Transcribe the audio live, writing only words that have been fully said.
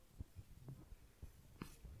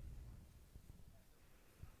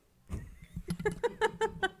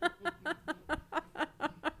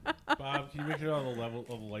Bob, can you make sure all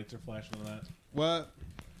the lights are flashing on that? What?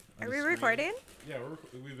 On Are the we screen? recording? Yeah,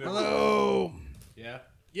 we've been. Hello. Yeah.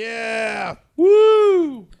 Yeah.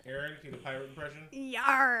 Woo. Aaron, can you do the pirate impression?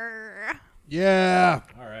 Yar. Yeah.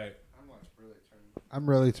 All right. I'm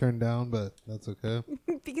really turned down, but that's okay.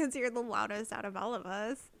 Because you're the loudest out of all of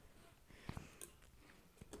us.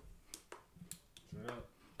 Turn it up.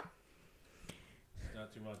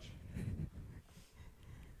 Not too much.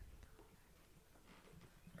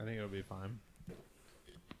 I think it'll be fine.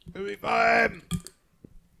 It'll be fine.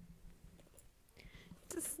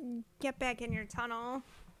 Just get back in your tunnel.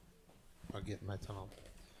 I'll get in my tunnel.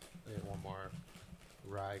 I get one more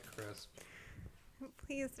rye crisp.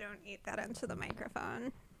 Please don't eat that into the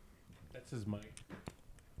microphone. That's his mic.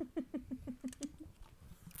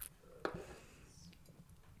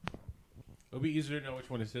 It'll be easier to know which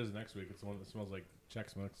one it is next week. It's the one that smells like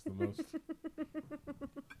Chex Mix the most.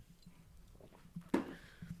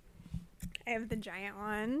 I have the giant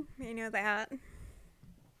one. I know that.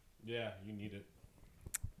 Yeah, you need it.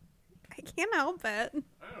 I can't help it.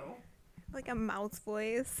 I don't know. Like a mouse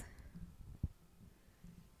voice.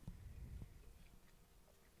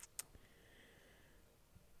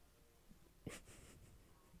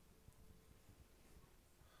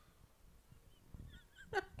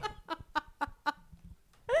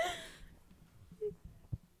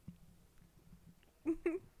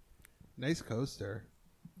 Nice coaster.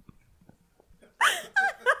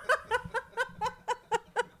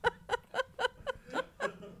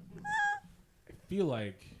 I feel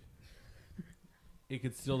like it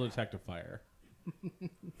could still detect a fire.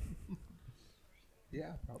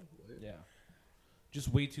 Yeah, probably. Yeah. Just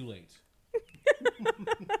way too late.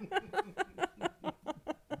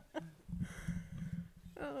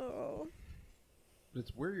 Oh. But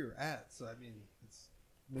it's where you're at, so I mean, it's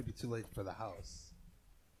maybe too late for the house,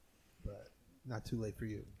 but not too late for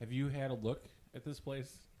you. Have you had a look at this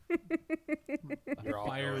place? You're A all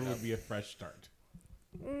fire going up. would be a fresh start.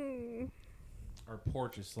 Mm. Our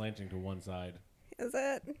porch is slanting to one side. Is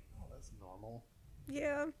it? Oh, that's normal.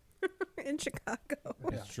 Yeah. In Chicago.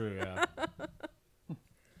 That's true, yeah.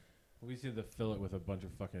 We just need to fill it with a bunch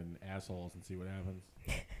of fucking assholes and see what happens.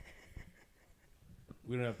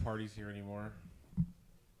 We don't have parties here anymore.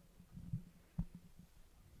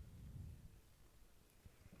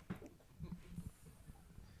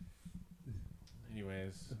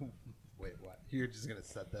 Anyways. Wait, what? You're just gonna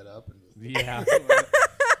set that up and just Yeah.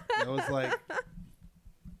 It was like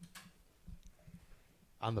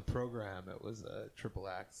on the program. It was a triple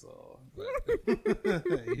axle, but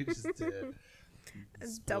you just did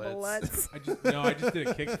Double splits. Lutz. I just did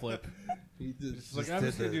a kickflip. He did, Just like, I'm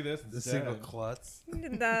just did gonna do this the single instead. klutz.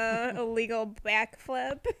 The illegal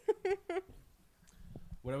backflip.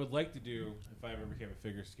 What I would like to do, if I ever became a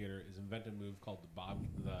figure skater, is invent a move called the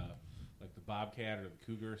bobcat or the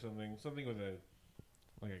cougar or something with a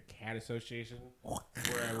cat association, where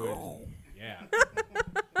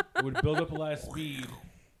I would build up a lot of speed,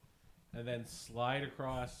 and then slide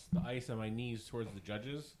across the ice on my knees towards the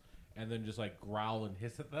judges, and then just like growl and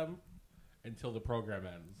hiss at them until the program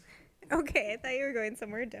ends. Okay, I thought you were going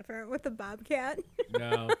somewhere different with the bobcat.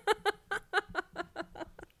 No.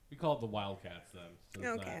 We call it the Wildcats then, so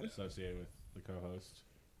it's Okay. not associated with the co-host.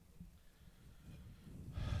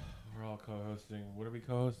 We're all co-hosting. What are we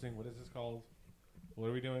co-hosting? What is this called? What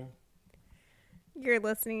are we doing? You're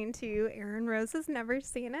listening to Aaron Rose Has Never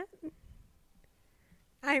Seen It.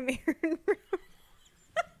 I'm Aaron Rose.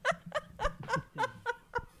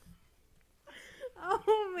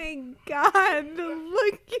 Oh my god, the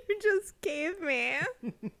look you just gave me.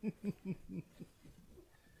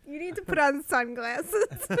 You need to put on sunglasses.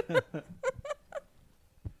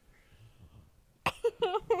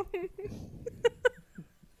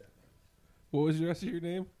 What was the rest of your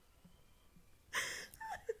name?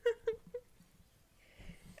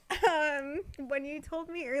 When you told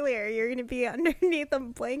me earlier you're going to be underneath a I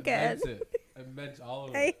blanket, meant it. I meant all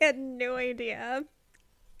of I it. had no idea.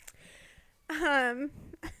 I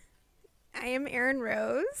am Aaron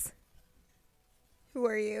Rose. Who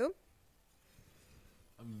are you?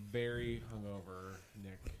 I'm very hungover,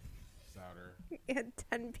 Nick Souter. At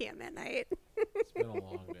 10 p.m. at night. It's been a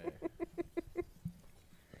long day.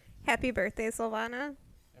 Happy birthday, Silvana.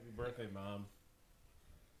 Happy birthday, Mom.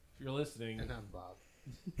 If you're listening, And I'm Bob.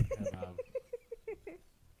 yeah, Bob.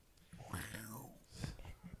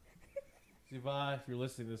 Siva, if you're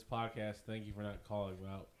listening to this podcast, thank you for not calling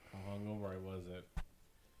about how hungover I was at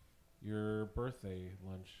your birthday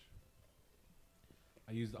lunch.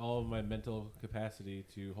 I used all of my mental capacity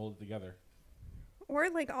to hold it together. Or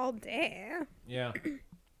like all day. Yeah.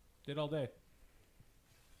 Did all day.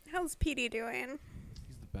 How's Petey doing?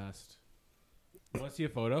 He's the best. You want to see a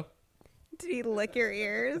photo? Did he lick your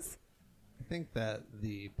ears? I think that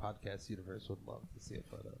the podcast universe would love to see a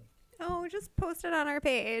photo. Oh, just post it on our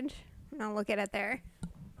page. And I'll look at it there.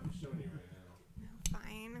 I'm showing you right now.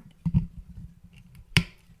 Fine.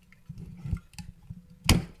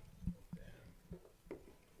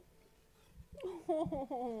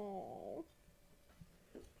 Oh,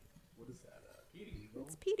 What is that?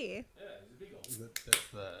 it's Petey. Yeah, he's a beagle. Is it that's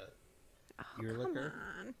the ear Come licker?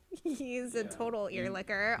 on. He's a total ear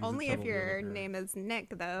licker. he's a Only if total ear your licker. name is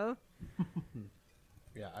Nick, though.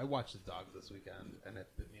 Yeah, I watched the dog this weekend, and it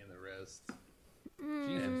bit me in the wrist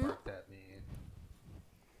Mm. and barked at me.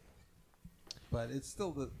 But it's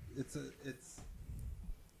still it's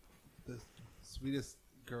the sweetest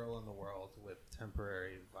girl in the world with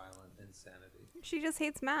temporary violent insanity She just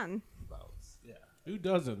hates men. bouts. Yeah, Who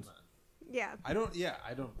doesn't? Yeah. I don't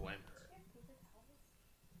blame her.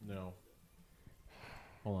 No.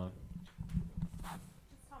 Hold on.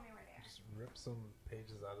 Just tell me where they are. Just rip some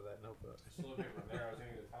pages out of that notebook. Still looking from there. I was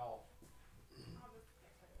thinking the towel.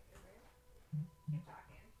 Keep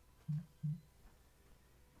talking.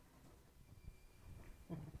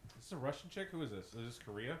 Is this a Russian chick? Who is this? Is this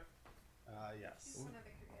Korea? Yes. One of the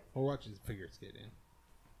Koreans. We're watching figure skating.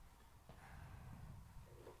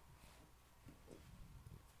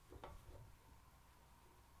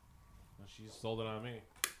 Well, she's sold it on me.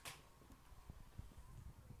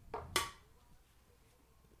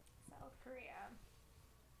 South Korea.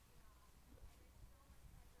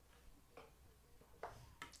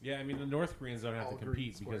 Yeah, I mean the North Koreans don't have All to green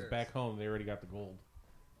compete because squares. back home they already got the gold.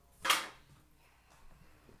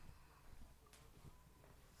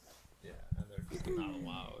 Yeah, and they're just not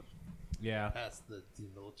allowed Yeah. past the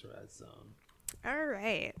demilitarized zone. All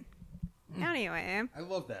right. Anyway. I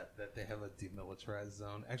love that they have a demilitarized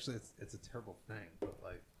zone. Actually, it's a terrible thing, but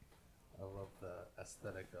like, I love the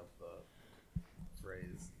aesthetic of the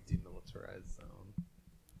phrase demilitarized zone.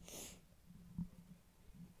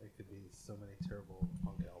 There could be so many terrible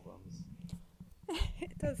punk albums.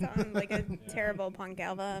 It does sound like a terrible punk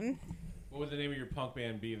album. What would the name of your punk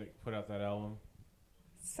band be that put out that album?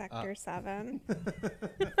 Sector 7.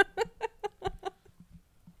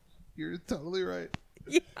 You're totally right.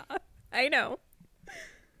 Yeah, I know.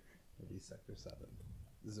 Maybe Sector 7.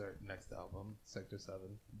 This is our next album, Sector 7,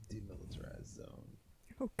 Demilitarized Zone.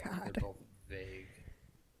 Oh, They're God. both vague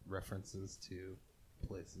references to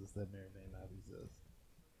places that may or may not exist.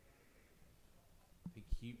 They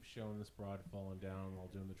keep showing this broad falling down while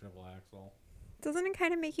doing the triple axel. Doesn't it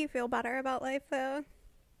kind of make you feel better about life, though?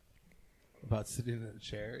 About sitting in a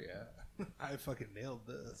chair, yeah. I fucking nailed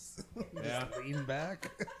this. Yeah. Just lean back.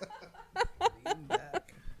 Lean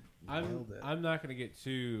back. Nailed it. I'm not gonna get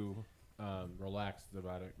too relaxed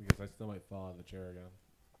about it because I still might fall out of the chair again.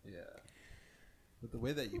 Yeah. But the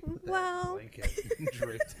way that you put that Well- blanket and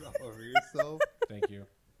draped it all over yourself, Thank you.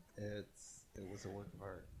 it was a work of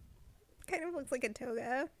art. Kind of looks like a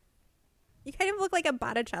toga. You kind of look like a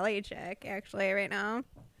Botticelli chick, actually, right now.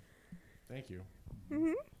 Thank you.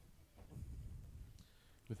 Hmm.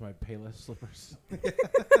 With my Payless slippers.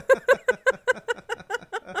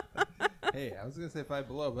 Hey, I was gonna say Five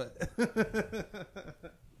Below, but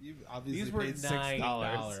you obviously These were paid $9.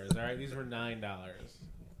 $6. All right, these were $9.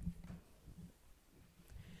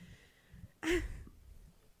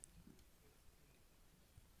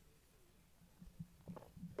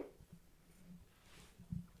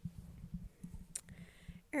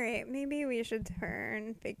 All right, maybe we should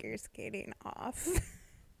turn figure skating off.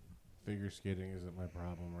 Figure skating isn't my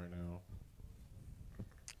problem right now.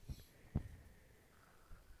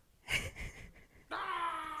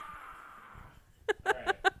 All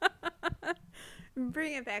right.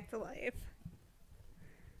 Bring it back to life.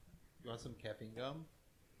 You want some caffeine gum?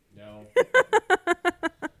 No.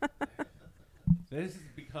 This has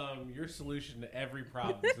become your solution to every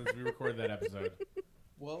problem since we recorded that episode.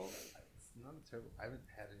 Well, it's not a terrible. I haven't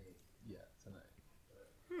had any yet tonight.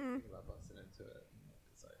 But I'm thinking about busting into it.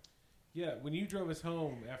 It's like Yeah, when you drove us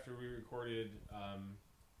home after we recorded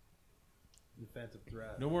the Phantom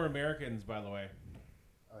Thread. No More Americans, by the way.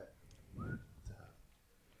 Oh, yeah.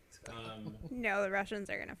 No, the Russians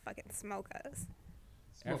are gonna fucking smoke us.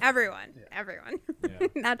 Smoke. Everyone, Yeah. everyone, Yeah.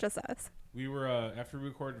 not just us. We were after we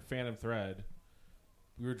recorded Phantom Thread,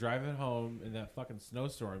 we were driving home in that fucking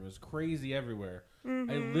snowstorm. It was crazy everywhere. I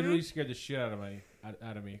literally scared the shit out of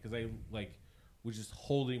me because I was just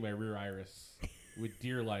holding my rear iris with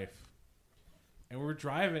dear life. And we were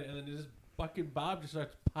driving, and then this fucking Bob just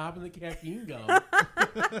starts popping the caffeine gum.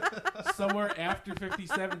 Somewhere after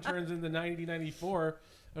 57 turns into 90, 94.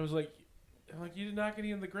 I was like, you did not get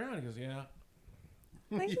any on the ground. He goes, yeah.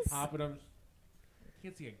 Nice. Popping them.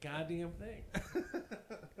 Can't see a goddamn thing.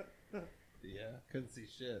 Yeah, couldn't see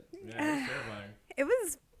shit. Yeah, it's terrifying. It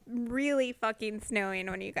was really fucking snowing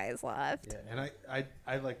when you guys left. Yeah, and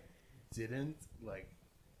I like didn't like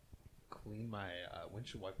clean my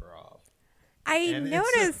windshield wiper off. I And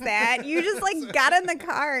noticed that. You just like got in the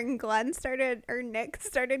car and Nick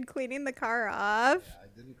started cleaning the car off. Yeah, I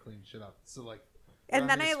didn't clean shit off. So like, And we're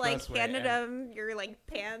then on the I like expressway, handed and him your like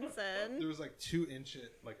pants There in. was like a 2-inch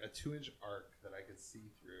arc that I could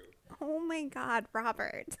see through. Oh my God,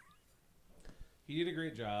 Robert. He did a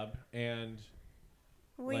great job, and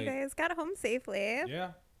Well, you Like- guys got home safely.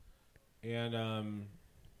 yeah, and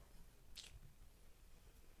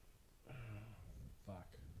fuck.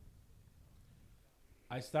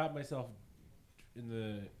 I stopped myself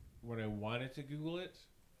when I wanted to Google it.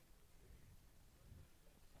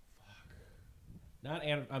 Fuck. Not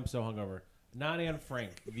Anne. I'm so hungover. Not Anne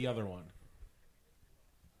Frank. The other one.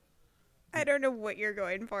 I don't know what you're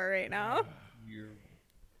going for right now. You're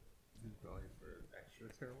going for extra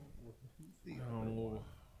terrible. What's the other Oh.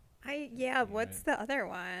 one? What's the other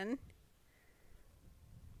one?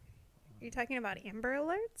 Are you talking about Amber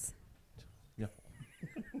Alerts? Yeah.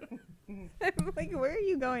 I'm like, where are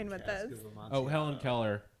you going with Cask this? of Amontillado. Oh, Helen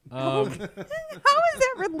Keller. How is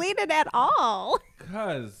that related at all?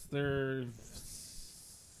 Cause they're.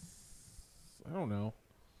 I don't know.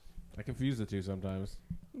 I confuse the two sometimes.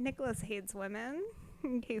 Nicholas hates women,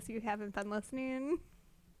 in case you haven't been listening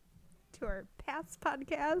to our past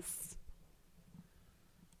podcasts.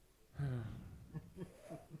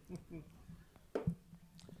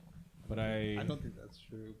 But I don't think that's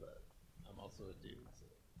true, but I'm also a dude. So.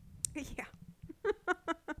 Yeah.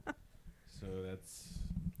 So that's.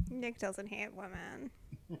 Nick doesn't hate women.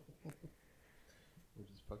 We're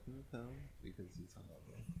just fucking with him because he's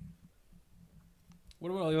hungover. What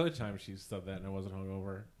about all the other times she said that and I wasn't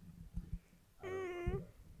hungover?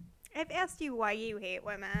 I've asked you why you hate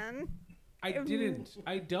women. I didn't.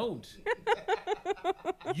 I don't.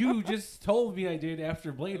 You just told me I did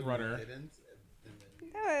after Blade Runner. Didn't, and then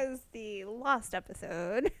That was the lost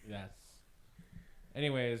episode. Yes.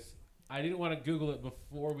 Anyways, I didn't want to Google it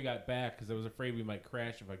before we got back because I was afraid we might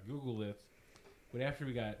crash if I Googled it. But after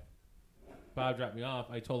Bob dropped me off,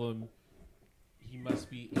 I told him he must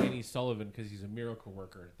be Annie Sullivan because he's a miracle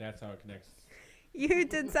worker. That's how it connects. You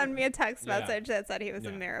did send me a text Yeah. message that said he was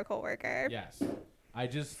a Yeah. miracle worker. Yes. I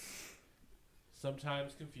just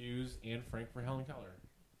sometimes confuse Anne Frank for Helen Keller.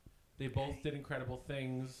 They both did incredible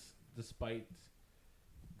things despite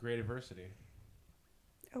great adversity.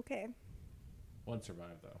 Okay. One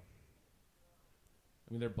survived, though.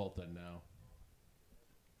 I mean, they're both dead now.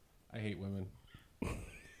 I hate women.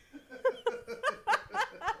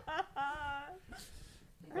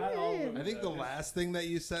 Not all women, I think the though. last thing that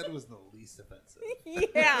you said was the least offensive.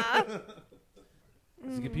 Yeah.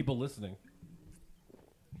 Let's get people listening.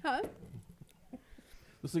 Huh?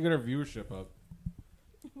 Let's get our viewership up.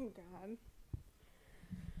 Oh, God.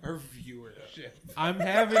 Our viewership. I'm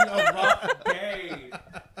having a rough day.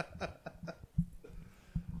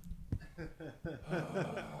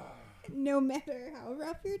 No matter how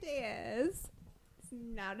rough your day is, it's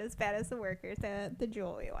not as bad as the workers at the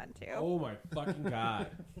Jewel we went to. Oh my fucking god!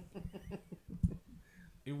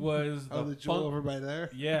 It was Oh, the jewel over by there?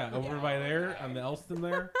 Yeah, over by there on the Elston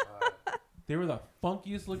there. They were the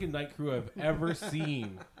funkiest looking night crew I've ever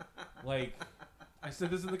seen. Like, I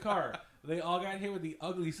said this in the car. They all got hit with the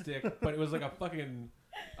ugly stick, but it was like a fucking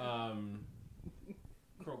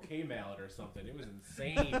croquet mallet or something. It was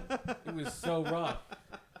insane. It was so rough.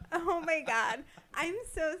 Oh my God. I'm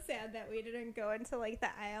so sad that we didn't go into like the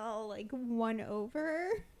aisle like one over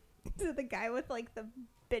to the guy with like the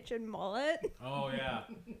bitchin' mullet. Oh yeah,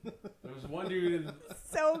 there was one dude.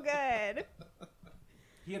 So good.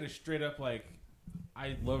 He had a straight up like,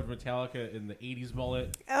 I loved Metallica in the '80s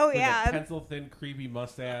mullet. Oh with yeah. a pencil thin, creepy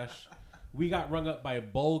mustache. We got rung up by a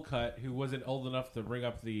bowl cut who wasn't old enough to bring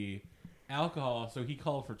up the alcohol, so he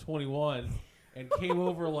called for 21 and came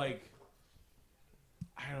over like,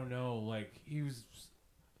 I don't know, like he was.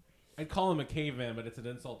 I'd call him a caveman, but it's an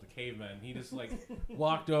insult to cavemen. He just like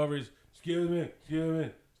walked over. He's, excuse me.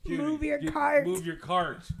 Move your cart." Move your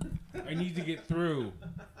cart. I need to get through.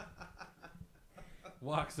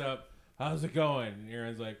 Walks up. How's it going? And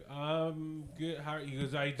Aaron's like, good. How? He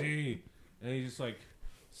goes, ID. And he just like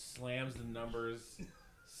slams the numbers,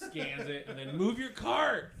 scans it, and then move your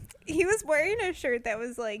cart. He was wearing a shirt that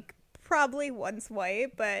was like probably once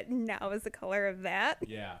white, but now is the color of that.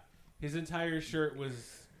 Yeah. His entire shirt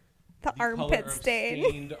was The color armpit of stain.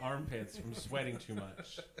 stained armpits from sweating too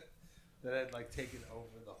much. That had like taken over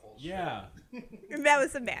the whole Yeah. That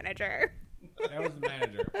was the manager. That was the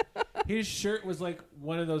manager. His shirt was like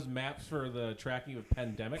one of those maps for the tracking of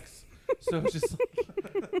pandemics. So it's just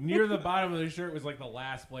like, near the bottom of the shirt was like the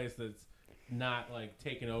last place that's not like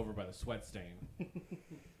taken over by the sweat stain.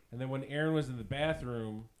 And then when Aaron was in the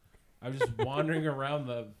bathroom, I was just wandering around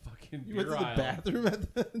the fucking You went beer to the aisle bathroom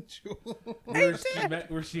at the Jewel.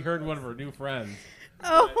 where she heard one of her new friends.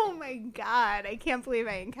 Oh my god! I can't believe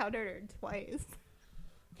I encountered her twice.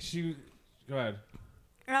 Go ahead.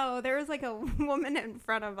 Oh, there was like a woman in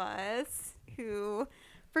front of us who,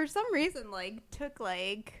 for some reason, like took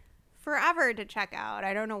like forever to check out.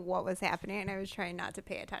 I don't know what was happening. I was trying not to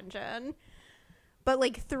pay attention. But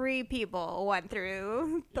like 3 people went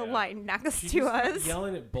through the line next She to just kept us.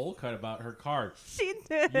 yelling at Bullcut about her card. She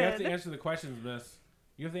did. You have to answer the questions, miss.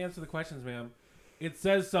 You have to answer the questions, ma'am. It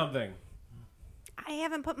says something. I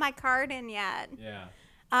haven't put my card in yet. Yeah.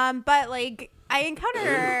 But like I encountered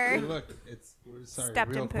her. Hey, look, sorry,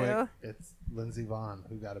 Stepped real in quick. poo. It's Lindsey Vaughn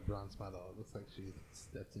who got a bronze medal. It looks like she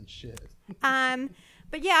stepped in shit.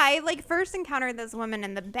 But yeah, I like first encountered this woman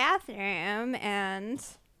in the bathroom, and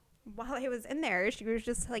while I was in there, she was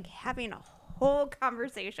just like having a whole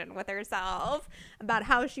conversation with herself about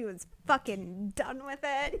how she was fucking done with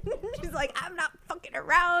it. She's like, I'm not fucking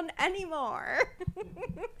around anymore.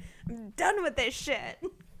 I'm done with this shit.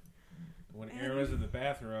 When Aaron was in the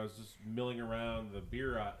bathroom, I was just milling around the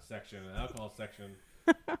beer section and alcohol section.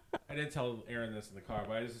 I didn't tell Aaron this in the car,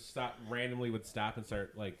 but I just would stop and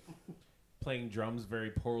start like playing drums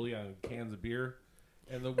very poorly on cans of beer.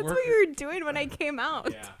 And That's what you were doing when I came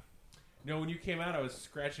out. Yeah. No, when you came out, I was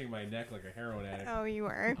scratching my neck like a heroin addict. Oh, you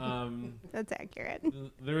were. That's accurate.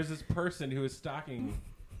 There was this person who was stocking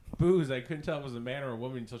booze. I couldn't tell if it was a man or a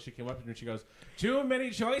woman until she came up to me and she goes, "Too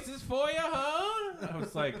many choices for you, huh?" I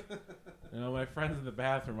was like, my friend's in the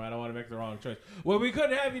bathroom. I don't want to make the wrong choice. Well, we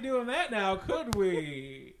couldn't have you doing that now, could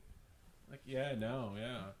we? Like, yeah.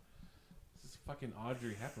 This is fucking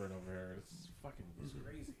Audrey Hepburn over here. This is fucking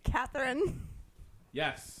crazy. Catherine.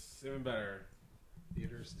 Yes, even better.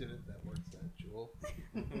 Theater student that works at Jewel.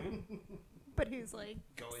 But who's like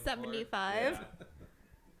Going for it. 75. Yeah.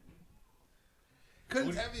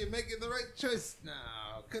 Couldn't have you making the right choice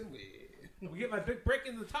now, could we? We get my big break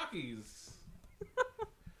in the talkies.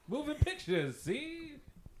 Moving pictures, see?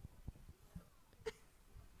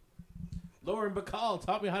 Lauren Bacall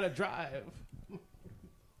taught me how to drive.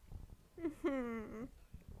 Oh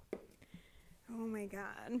my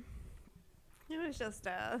god. It was just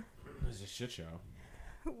a It was a shit show.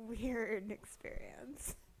 weird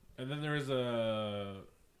experience. And then there was a...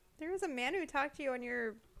 There was a man who talked to you when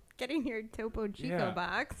you're getting your Topo Chico Yeah.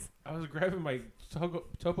 box. I was grabbing my Topo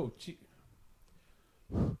Chico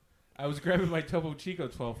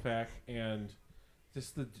 12-pack, and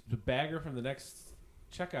just the bagger from the next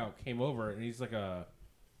checkout came over, and he's like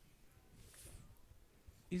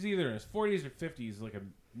he's either in his 40s or 50s, like a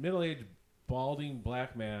middle-aged, balding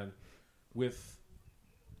black man with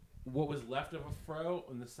what was left of a fro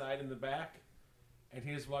on the side and the back. And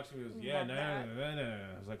he just walks to me and goes, "Yeah, Love no." that.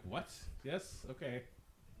 I was like, "What? Yes? Okay."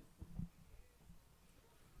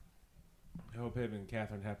 I hope him and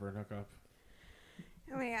Katharine Hepburn hook up.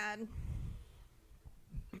 Oh my god.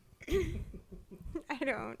 I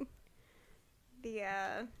don't. The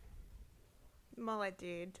mullet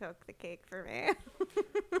dude took the cake for me.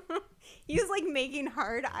 He was like making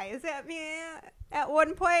hard eyes at me at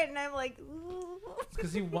one point, and I'm like, ooh. It's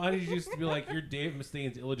because he wanted you to be like, "You're Dave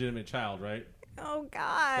Mustaine's illegitimate child, right?" Oh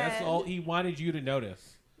god. That's all he wanted you to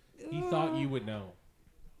notice. He thought you would know.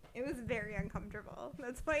 It was very uncomfortable.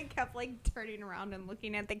 That's why I kept like turning around and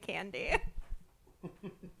looking at the candy. Wait,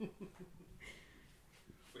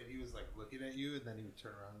 he was like looking at you, and then he would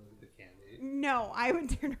turn around and look at the candy. No, I would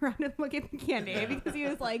turn around and look at the candy because he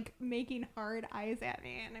was like making hard eyes at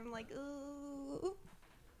me, and I'm like, ooh.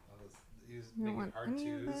 He was I don't making want hard any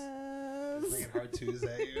of twos. He was this. making hard twos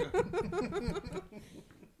at you.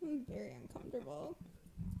 Very uncomfortable.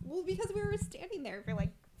 Well, because we were standing there for like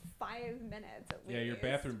 5 minutes at least. Yeah, your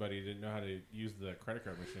bathroom buddy didn't know how to use the credit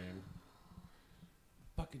card machine.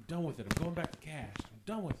 Fucking done with it. I'm going back to cash. I'm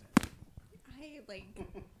done with it.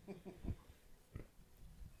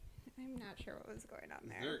 I'm not sure what was going on Is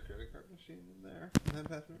there there. a credit card machine in there? In that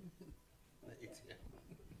bathroom? ATM.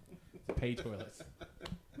 It's pay toilets.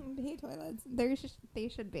 Pay toilets. They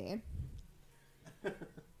should be. I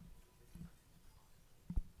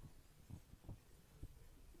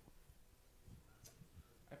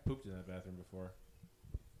pooped in that bathroom before.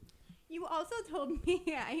 You also told me,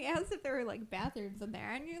 I asked if there were like bathrooms in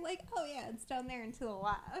there, and you're like, oh yeah, it's down there and to the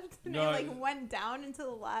left. And No, I like went down and to the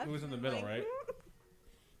left. It was in the and middle, like, right?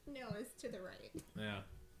 No, it's to the right. Yeah.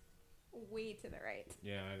 way to the right.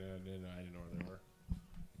 Yeah, I didn't know where they were.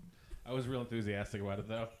 I was real enthusiastic about it,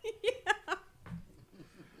 though. Yeah.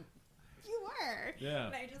 You were. Yeah.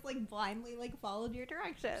 And I just like blindly like followed your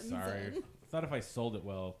directions. Sorry. and- I thought if I sold it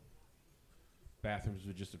well, bathrooms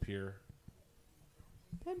would just appear.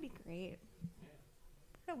 That'd be great.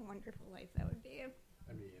 What a wonderful life that would be.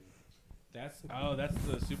 I mean, That's the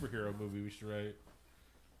superhero movie we should write.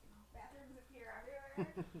 Bathrooms appear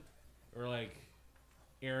everywhere. Or like,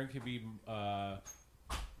 Erin could be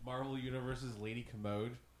Marvel Universe's Lady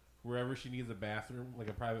Commode. Wherever she needs a bathroom, like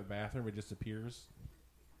a private bathroom, it just appears.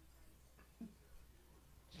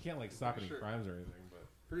 She can't like stop any Sure. crimes or anything, but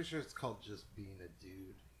pretty sure it's called just being a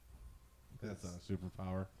dude. that's not a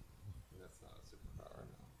superpower. That's not a superpower.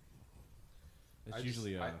 No. It's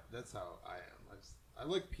usually that's how I am. I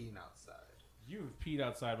like peeing outside. You've peed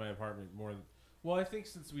outside my apartment more than. Well, I think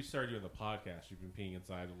since we started doing the podcast, you've been peeing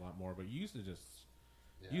inside a lot more. But you used to just.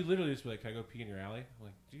 Yeah. You literally just be like, "Can I go pee in your alley?" I'm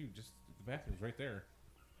like, dude, just the bathroom's right there.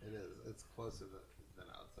 It is. It's closer than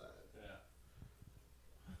outside.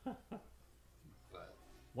 Yeah. But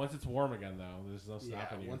Once it's warm again, though, there's no yeah,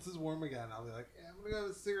 stopping you. once it's warm again, I'll be like, yeah, I'm gonna go have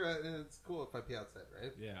a cigarette, and it's cool if I pee outside,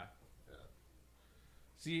 right? Yeah. Yeah.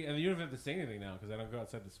 See, and you don't even have to say anything now because I don't go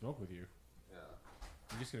outside to smoke with you. Yeah.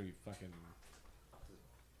 You're just gonna be fucking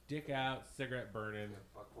dick out, cigarette burning. Yeah,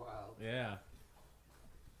 fuck wild. Yeah.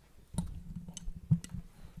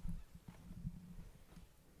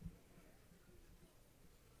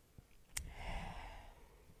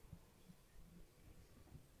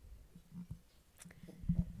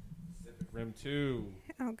 Pacific Rim 2.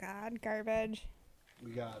 Oh God, garbage.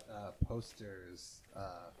 We got posters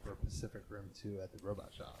for Pacific Rim 2 at the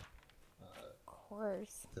Robot Shop Of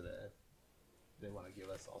course. today. They want to give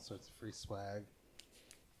us all sorts of free swag.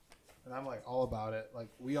 And I'm like all about it. Like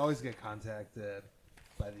we always get contacted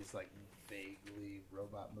by these like vaguely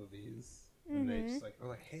robot movies. And they just like are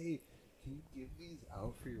like, hey, can you give these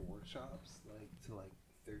out for your workshops like to like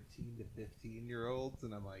 13 to 15-year-olds?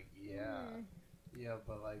 And I'm like, yeah. Yeah,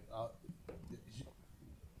 but like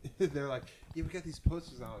they're like, yeah, we got these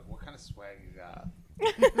posters. And I'm like, what kind of swag you got?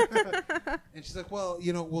 And she's like, well,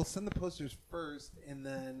 we'll send the posters first, and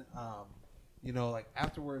then, like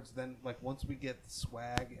afterwards, then like once we get the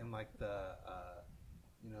swag and like the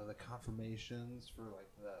confirmations for like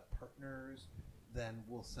the partners, then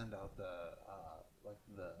we'll send out the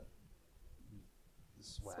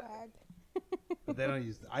swag. But they don't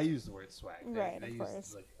use. I use the word swag. They Of use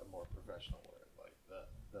course. like a more professional word, like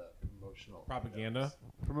the promotional Propaganda? items.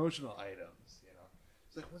 Promotional items.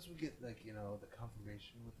 It's like once we get like the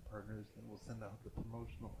confirmation with the partners, then we'll send out the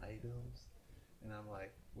promotional items. And I'm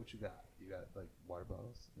like, what you got? You got like water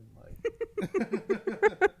bottles and like.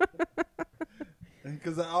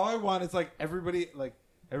 Because all I want is like everybody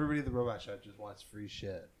at the Robot Shop just wants free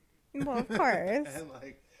shit. Well, of course. And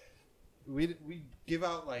like we give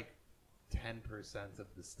out like 10% of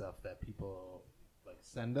the stuff that people like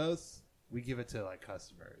send us. We give it to like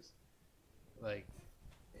customers, like,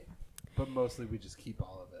 but mostly we just keep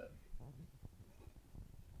all of it.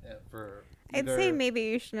 Yeah, for I'd say maybe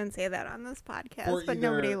you shouldn't say that on this podcast, but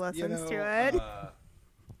nobody listens to it,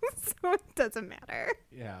 so it doesn't matter.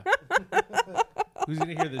 Yeah. Who's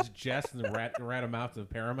gonna hear this jest and the rat amounts of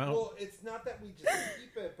Paramount? Well, it's not that we just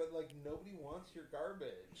keep it, but like nobody wants your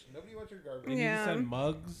garbage. Nobody wants your garbage. And you Yeah. just send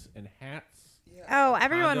mugs and hats. Yeah. Oh,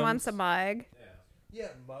 everyone Condoms. wants a mug. Yeah,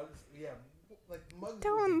 mugs. Yeah, like mugs. would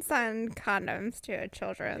Don't be- send condoms to a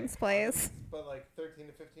children's place. But like 13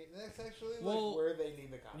 to 15, that's actually Well, like where they need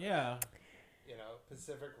the condoms. Yeah.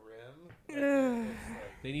 Pacific Rim. Like, Ugh. it's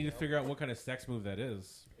like, They need to figure out what kind of sex move that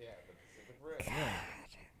is. Yeah, the Pacific Rim. Yeah.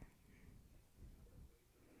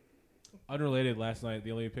 Unrelated, last night,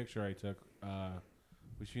 the only picture I took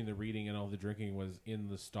between the reading and all the drinking was in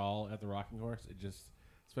the stall at the Rocking Horse. It's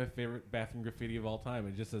my favorite bathroom graffiti of all time.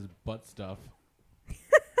 It just says butt stuff.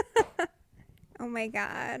 Oh my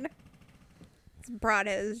God. This broad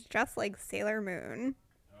is just like Sailor Moon.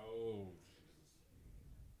 Oh.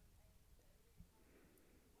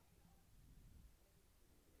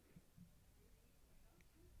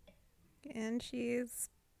 And she's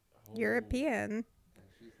European.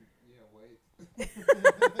 Yeah, wait.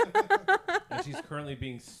 And she's currently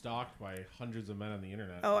being stalked by hundreds of men on the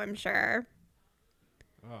internet. Oh, I'm sure.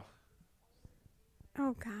 Ugh.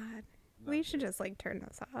 Oh God. We should just like turn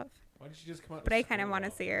this off. Why did she just come out? But and I kind of scream want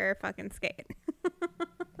to all- see her fucking skate. Look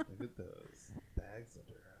at those bags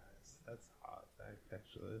under her eyes. That's hot,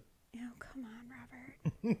 actually. Oh, come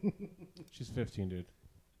on, Robert. She's 15, dude.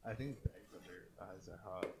 I think bags under her eyes are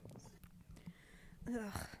hot.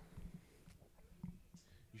 Ugh.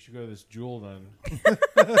 You should go to this Jewel then. You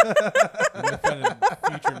might find a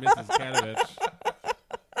future Mrs. Kanovich.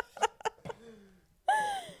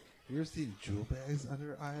 You ever seen jewel bags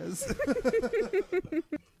under eyes?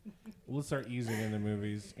 Let's start easing into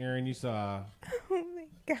movies. Aaron, you saw Oh my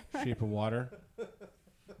god. Shape of Water.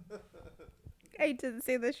 I did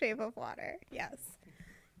see The Shape of Water. Yes.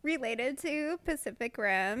 Related to Pacific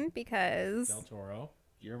Rim because Del Toro.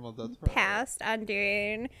 Guillermo del Toro. passed on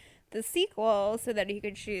doing the sequel so that he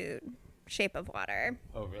could shoot Shape of Water.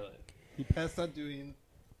 Oh, really? He passed on doing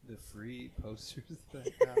the free posters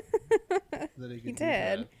that that he could He do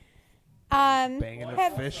did. that Banging a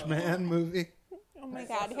Have- Fish Man movie. Oh my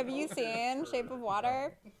god, have you seen Shape of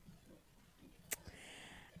Water?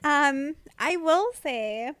 I will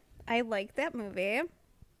say I like that movie.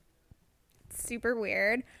 It's super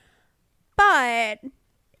weird. But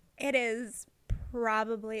it is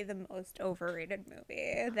probably the most overrated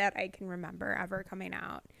movie that I can remember ever coming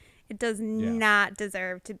out. It does not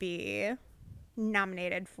deserve to be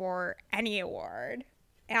nominated for any award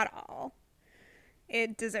at all.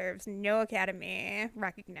 It deserves no Academy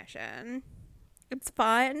recognition. It's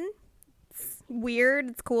fun. It's weird.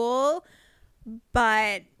 It's cool.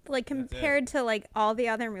 But like compared to like all the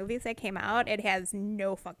other movies that came out, it has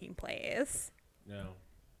no fucking place. No.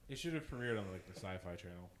 It should have premiered on like the Sci-Fi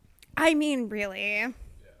Channel. I mean, really. It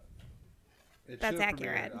That's should have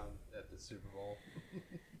accurate. premiered at the Super Bowl.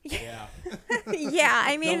 Yeah. Yeah,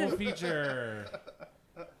 I mean, Double feature.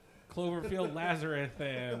 Cloverfield Lazarus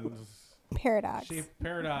and Paradox.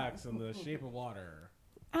 Paradox and The Shape of Water.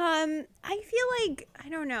 I feel like I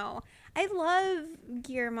don't know. I love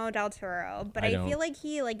Guillermo del Toro, but I I don't. feel like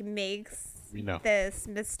he like makes We know. this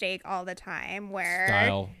mistake all the time where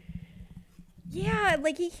Style. yeah,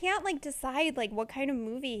 like he can't like decide like what kind of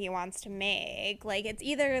movie he wants to make. Like it's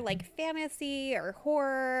either like fantasy or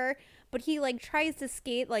horror, but he like tries to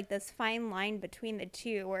skate like this fine line between the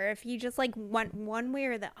two where if he just like went one way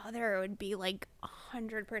or the other, it would be like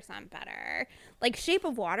 100% better. Like Shape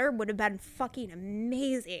of Water would have been fucking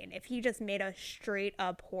amazing if he just made a straight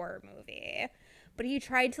up horror movie. But he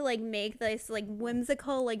tried to like make this like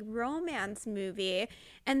whimsical like romance movie,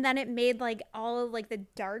 and then it made like all of like the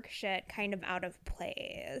dark shit kind of out of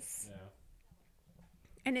place, Yeah.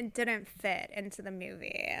 and it didn't fit into the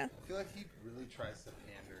movie. I feel like he really tries to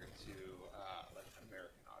pander to like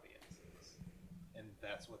American audiences, and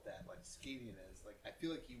that's what that like skating is. Like I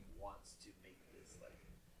feel like he wants to make this like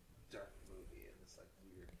dark movie and this like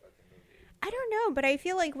weird fucking movie. I don't know, but I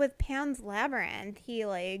feel like with Pan's Labyrinth,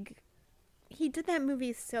 he did that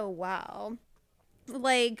movie so well.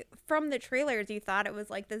 Like from the trailers, you thought it was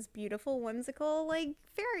like this beautiful, whimsical like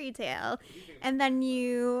fairy tale, and then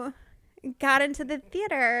you got into the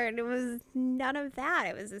theater and it was none of that.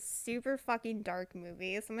 It was a super fucking dark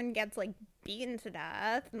movie. Someone gets like beaten to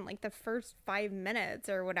death in like the first 5 minutes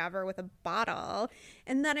or whatever with a bottle,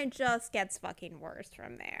 and then it just gets fucking worse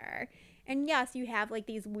from there. And yes, you have like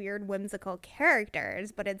these weird whimsical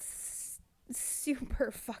characters, but it's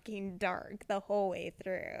super fucking dark the whole way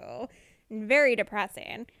through and very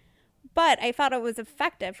depressing. But I thought it was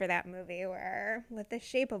effective for that movie, where with The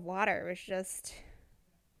Shape of Water it was just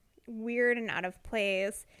weird and out of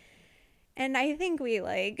place. And I think we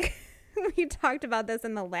like we talked about this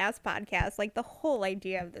in the last podcast, like the whole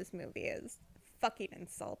idea of this movie is fucking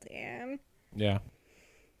insulting. Yeah.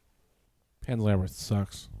 Pan's Labyrinth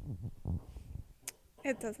sucks.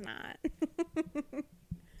 It does not.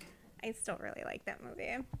 I still really like that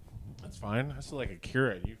movie. That's fine. I still like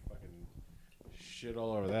Akira. You fucking shit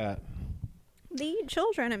all over that. They eat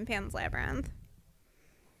children in Pan's Labyrinth.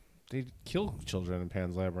 They kill children in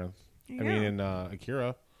Pan's Labyrinth. I Yeah. mean, in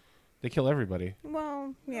Akira, they kill everybody.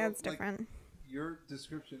 Well, yeah, it's Like, different. Your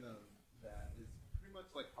description of that is pretty much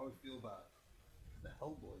like how I feel about the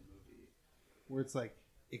Hellboy movie, where it's like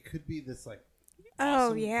it could be this like Oh,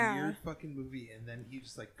 awesome, yeah. weird fucking movie, and then he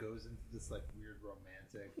just like goes into this like weird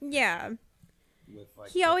romantic Yeah. with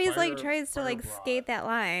like He the always fire- like tries to fire like broad, skate that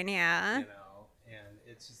line, yeah. you know, and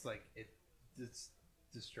it's just like it just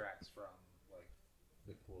distracts from like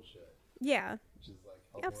the cool shit, Yeah. which is like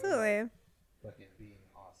Hellboy, Absolutely. fucking being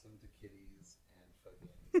awesome to kitties and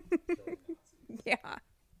fucking killing Nazis. Yeah.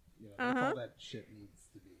 You know, that's Uh-huh. all that shit needs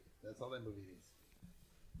to be. That's all that movie needs.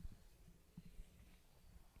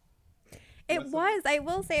 It was. I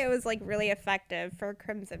will say it was like really effective for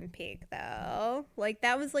Crimson Peak though. Like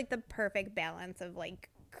that was like the perfect balance of like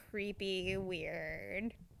creepy,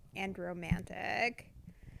 weird, and romantic.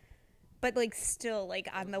 But like still like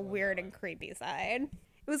on the weird and creepy side.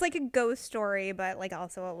 It was like a ghost story, but like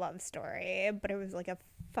also a love story. But it was like a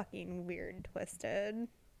fucking weird, twisted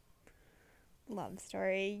love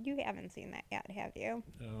story. You haven't seen that yet, have you?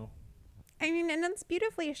 No. I mean, and it's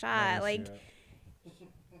beautifully shot. Like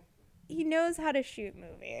he knows how to shoot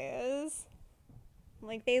movies.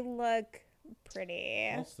 Like, they look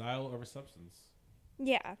pretty. All style over substance.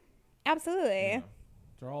 Yeah, absolutely. Yeah.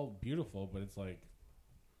 They're all beautiful, but it's like,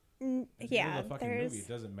 Mm, at the end yeah, of the fucking there's. movie, it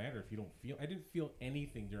doesn't matter if you don't feel. I didn't feel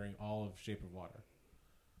anything during all of Shape of Water.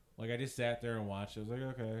 Like, I just sat there and watched. I was like,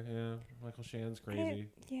 okay, yeah, Michael Shannon's crazy.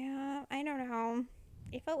 I don't know.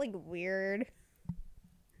 It felt like weird.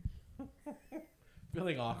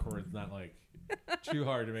 Feeling awkward is not like too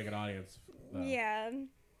hard to make an audience. Though. Yeah.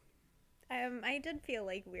 I did feel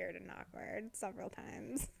like weird and awkward several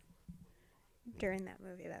times during that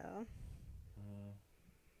movie, though.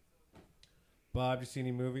 Bob, you seen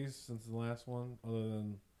any movies since the last one, other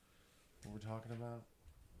than what we're talking about?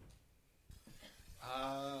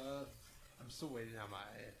 I'm still waiting on my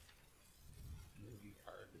movie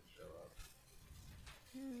card to show up.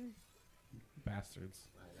 Bastards.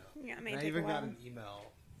 I know. Yeah, it may And I take a even got while. an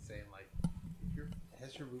email saying like,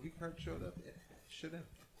 has your movie card showed up? It shouldn't.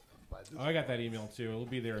 Oh, I got that email too. It'll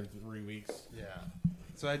be there in 3 weeks. Yeah.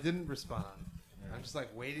 So I didn't respond. Yeah. I'm just like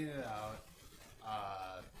waiting it out.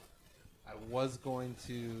 I was going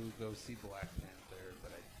to go see Black Panther,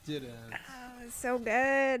 but I didn't. Oh, it's so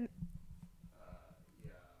good.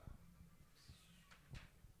 Yeah.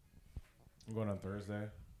 I'm going on Thursday.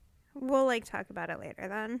 We'll like talk about it later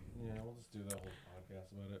then. Yeah, we'll just do the whole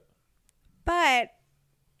podcast about it. But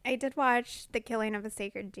I did watch The Killing of a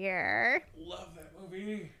Sacred Deer. Love that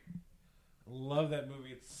movie. Love that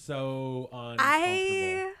movie. It's so uncomfortable.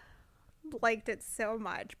 I liked it so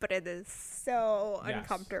much, but it is so Yes.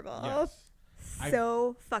 uncomfortable. Yes.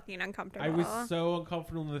 So fucking uncomfortable. I was so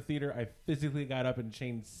uncomfortable in the theater. I physically got up and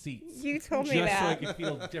changed seats. You told me just so I that. could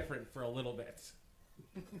feel different for a little bit.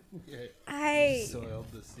 I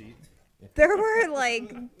Soiled the seat. there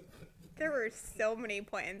were so many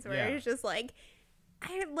points where Yeah. it was just like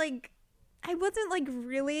I wasn't like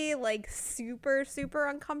really like super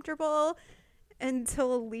uncomfortable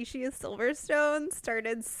until Alicia Silverstone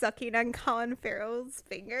started sucking on Colin Farrell's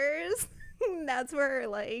fingers. That's where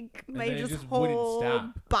like And my then it just just wouldn't whole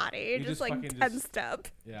stop. body You just just like fucking tensed up.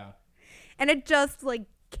 Yeah. And it just like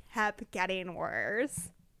kept getting worse.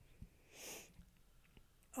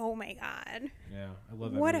 Oh my god. Yeah. I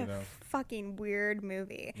love that What movie, a though. fucking weird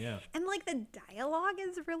movie. Yeah. And like the dialogue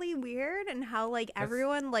is really weird and how like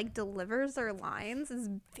everyone like delivers their lines is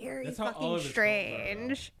very That's how all fucking of his films are,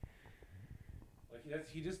 strange. Like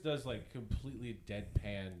he just does like completely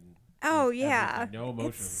deadpan. Oh everything, yeah. no emotion.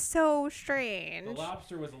 It's so strange. The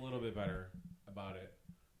Lobster was a little bit better about it,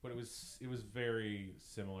 but it was very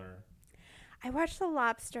similar. I watched The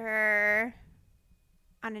Lobster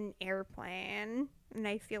on an airplane and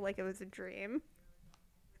I feel like it was a dream.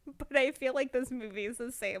 But I feel like this movie is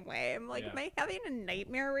the same way. I'm like, Yeah. am I having a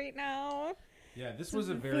nightmare right now? Yeah, this was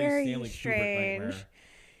a It's very very Stanley Kubrick nightmare. strange.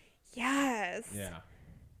 Yes. Yeah,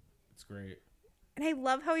 it's great. And I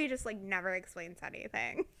love how he just like never explains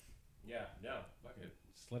anything. Yeah, no, fuck it,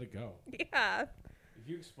 just let it go. Yeah. If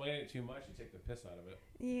you explain it too much, you take the piss out of it.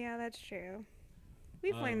 Yeah, that's true.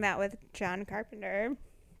 We've Um, learned that with John Carpenter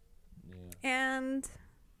Yeah. and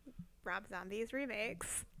Rob Zombie's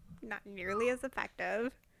remakes. Not nearly as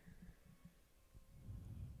effective.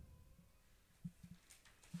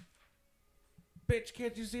 Bitch,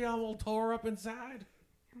 can't you see I'm all tore up inside?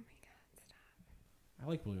 Oh my god, stop. I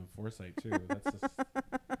like William Forsythe too. That's just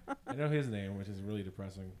I know his name, which is really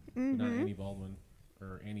depressing. But not Mhm. Annie Baldwin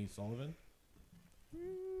or Annie Sullivan,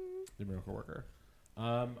 Mm, the Miracle Worker.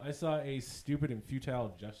 I saw A Stupid and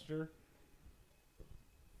Futile Gesture.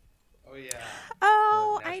 Oh yeah.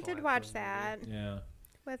 Oh, The I National did watch Anthem that Yeah,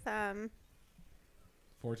 with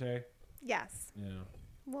Forte. yes, Yeah,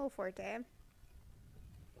 Will Forte.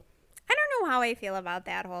 I don't know how I feel about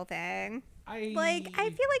that whole thing. Like, I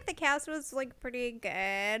feel like the cast was like pretty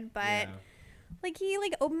good, but yeah. like he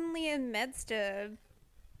like openly admits to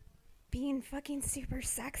being fucking super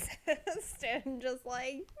sexist and just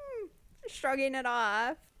like shrugging it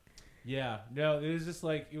off. Yeah, no, it was just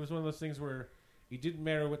like it was one of those things where it didn't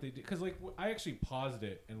matter what they did because like I actually paused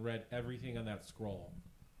it and read everything on that scroll,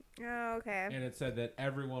 Oh, okay. and it said that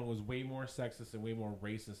everyone was way more sexist and way more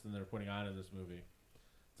racist than they're putting on in this movie.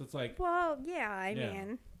 So it's like, Well, yeah, I Yeah.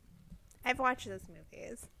 mean, I've watched those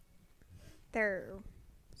movies. They're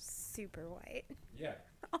super white. yeah,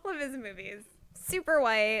 All of his movies, super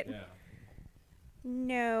white. yeah,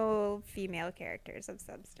 No female characters of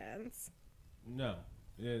substance. no,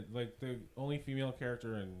 like the only female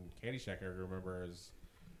character in Caddyshack I remember is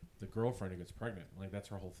the girlfriend who gets pregnant. Like that's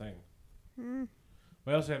her whole thing. Hmm.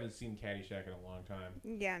 But I also haven't seen Caddyshack in a long time.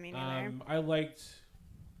 Yeah, me neither. I liked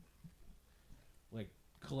like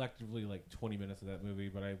collectively like 20 minutes of that movie,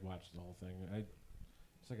 but I watched the whole thing.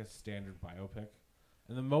 like a standard biopic.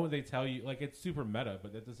 And the moment they tell you, like, it's super meta,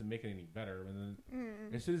 but that doesn't make it any better. And then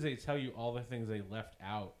as soon as they tell you all the things they left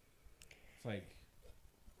out, it's like,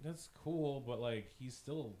 that's cool, but like he was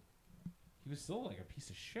still like a piece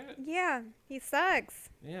of shit. Yeah, he sucks.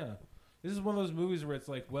 Yeah. This is one of those movies where it's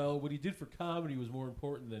like, well, what he did for comedy was more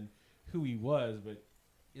important than who he was, but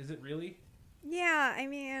is it really? Yeah, I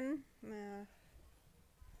mean,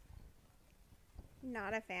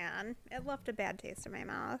 not a fan. It left a bad taste in my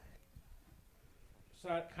mouth. So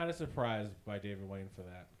I'm kind of surprised by David Wayne for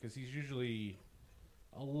that, because he's usually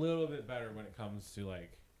a little bit better when it comes to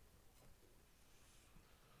like.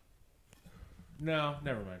 No,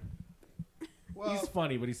 never mind. Well, He's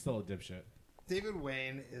funny, but he's still a dipshit. David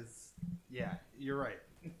Wayne is, yeah, you're right.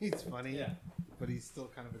 He's funny, Yeah. but he's still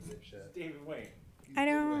kind of a dipshit. David Wayne. He's I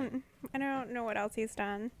David Wayne. don't know what else he's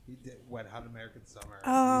done. He did Wet Hot American Summer. Oh.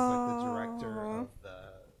 He's like the director of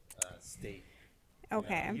the state.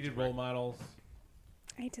 Okay, Yeah, he did Role Models.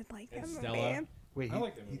 I did like that And movie. Stella. Wait, I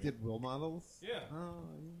like that he movie. did Role Models? Yeah. Oh,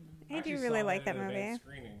 I Actually do really saw like that in an movie. advanced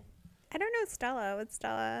Screening. I don't know Stella. What's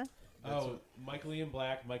Stella? Oh, Michael Ian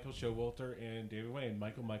Black, Michael Showalter, and David Wayne.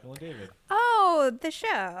 Michael, and David. Oh, the show.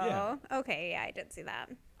 Yeah. Okay, yeah, I did see that.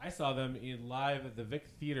 I saw them in live at the Vic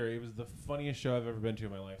Theater. It was the funniest show I've ever been to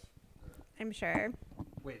in my life. I'm sure.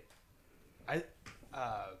 wait.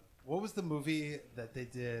 What was the movie that they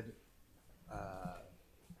did? The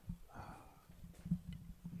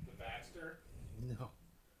Baxter? No.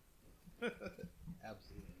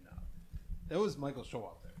 Absolutely not. That was Michael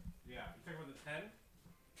Showalter. Yeah. You talking about the 10?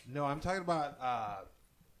 No, I'm talking about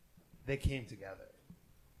They Came Together.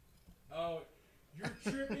 Oh, you're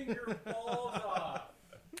tripping your balls off.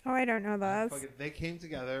 Oh, I don't know this. Fucking They Came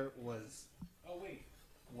Together was Oh, wait.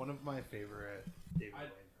 one of my favorite David Wayne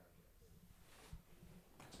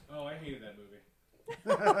Oh, I hated that movie. I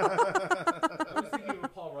was thinking of a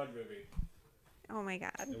Paul Rudd movie. Oh my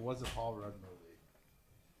god. projects. It was a Paul Rudd movie.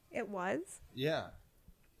 It was? Yeah.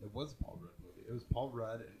 It was a Paul Rudd movie. It was Paul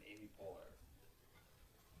Rudd and Amy Poehler.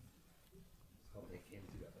 It's called They Came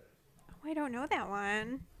Together. Oh, I don't know that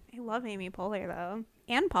one. I love Amy Poehler though.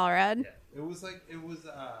 And Paul Rudd. Yeah. It was kind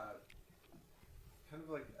of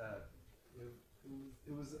like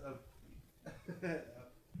it was a like a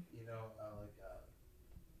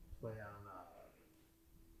play on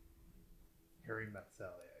Harry Met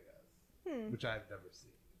Sally, I guess, which I've never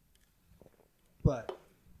seen. But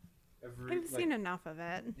I've seen enough of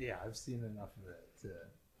it. Yeah, I've seen enough of it to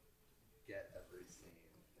get every scene.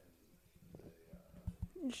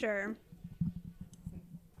 And Sure.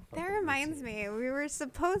 That fucking reminds routine. me, we were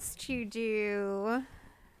supposed to do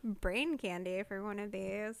brain candy for one of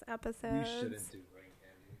these episodes. We shouldn't do Brain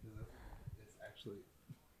Candy because it's actually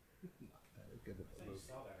not that good of a movie.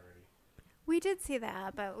 saw that already. We did see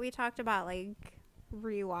that, but we talked about like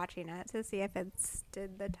rewatching it to see if it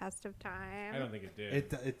stood the test of time. I don't think it did.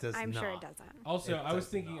 It does I'm not. sure it doesn't. Also, It I was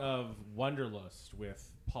does thinking not. of Wanderlust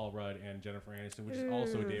with Paul Rudd and Jennifer Aniston, which is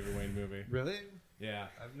also a David Wayne movie. Really? Yeah.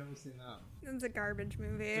 I've never seen that. It's a garbage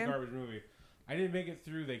movie. It's a garbage movie. I didn't make it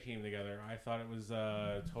through They Came Together. I thought it was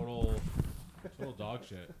total dog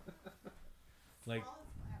shit. Like,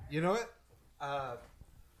 You know what?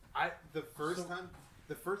 The first time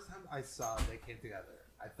I saw They Came Together,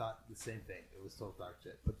 I thought the same thing. It was total dog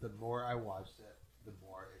shit. But the more I watched it, the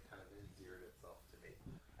more it kind of endeared itself to me.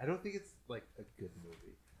 I don't think it's like a good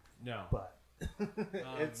movie, no. but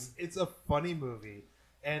it's a funny movie,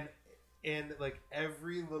 and like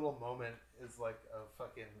every little moment is like a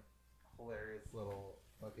fucking hilarious little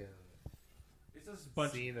fucking. It's just a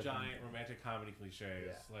bunch Scene of of giant romantic comedy cliches.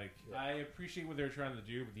 Yeah. Like, Yeah. I appreciate what they're trying to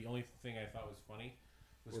do, but the only thing I thought was funny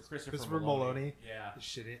was Was Christopher Christopher Maloney. Maloney. Yeah.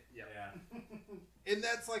 Shit it, yeah. Yeah. And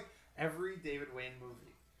that's like every David Wayne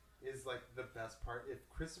movie is like the best part. If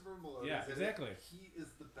Christopher Maloney Yeah, is in exactly. it, he is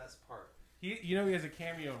the best part. He has a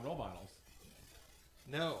cameo in Role Models.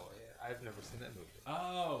 No, I've never seen that movie.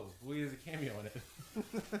 Oh, well, he has a cameo in it.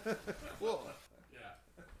 Well, Yeah.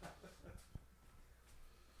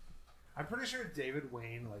 I'm pretty sure David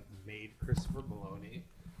Wayne like made Christopher Maloney,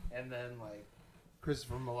 and then like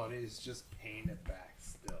Christopher Maloney is just paying it back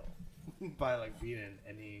still by like being in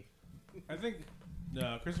any. I think,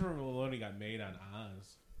 no, Christopher Maloney got made on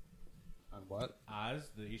Oz. On what? Oz,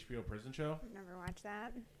 the HBO prison show? Never watched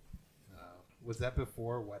that. Was that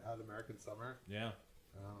before Wet Hot American Summer? Yeah.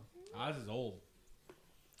 Oz is old.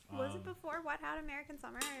 Was it before What Hot American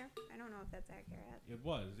Summer? I don't know if that's accurate. It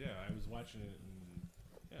was, yeah. I was watching it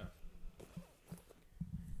and,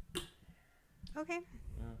 yeah. Okay,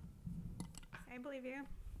 Yeah. I believe you.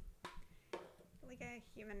 Like a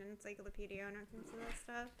human encyclopedia when it comes to this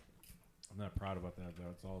stuff. I'm not proud about that, though.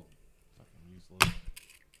 It's all fucking useless.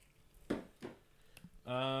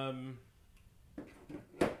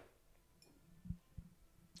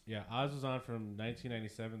 Yeah, Oz was on from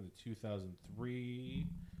 1997 to 2003.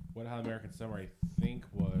 Wet Hot American Summer, I think,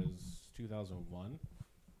 was 2001.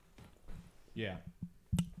 Yeah.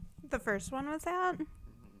 The first one was out?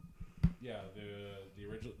 Yeah,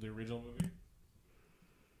 the original movie.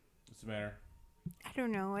 What's the matter? I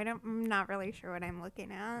don't know. I'm not really sure what I'm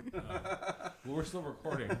looking at. Well, we're still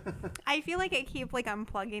recording. I feel like I keep like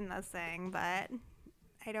unplugging this thing, but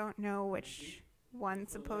I don't know which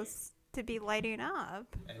one's supposed to be lighting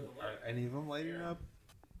up. And are any of them lighting up?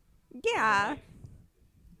 Yeah.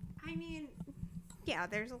 I mean, yeah,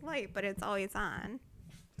 there's a light, but it's always on.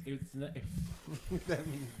 It's not, That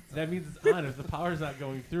means that means it's on. If the power's not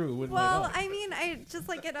going through, it wouldn't light Well, up. I mean, I just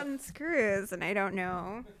like it unscrews, and I don't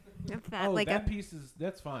know if that Oh, like that piece is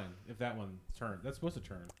that's fine. If that one turns, that's supposed to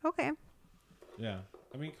turn. okay. Yeah,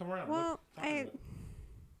 I mean, come around. Well, look, talk to it.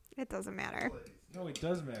 it doesn't matter. No, it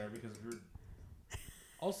does matter because we're.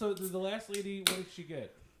 Also, the last lady, what did she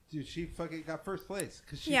get? dude, she fucking got first place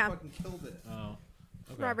because she Yeah. fucking killed it. Oh,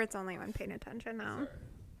 okay. Robert's the only one paying attention now.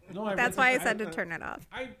 No, I That's read why I the- said to turn it off.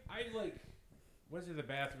 I like went to the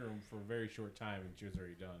bathroom for a very short time and she was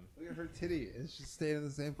already done. Look at her titty. It's just staying in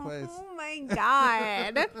the same place. Oh my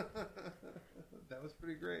god. That was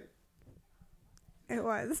pretty great. It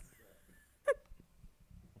was.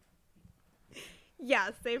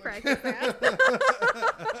 Yes, they practiced that.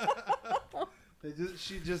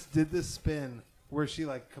 She just did this spin where she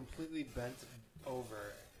like completely bent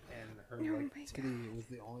over and her Oh like my titty was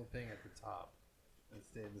the only thing at the top and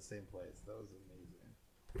stayed in the same place. That was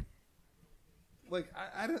amazing. Like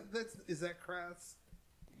I don't. Is that crass?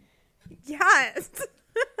 Yes.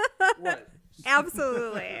 What?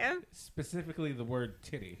 Absolutely. Specifically, the word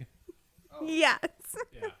titty. Oh, Yes.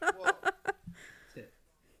 Yeah. well, tit.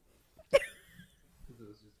 'Cause it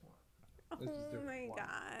was just one. It was just Oh different my one.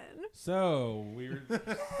 god. So we were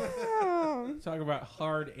Oh. talking about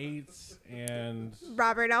hard eights and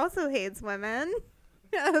Robert also hates women.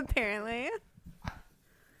 Apparently.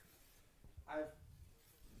 I'll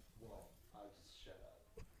just shut up.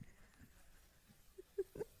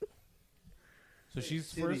 so she's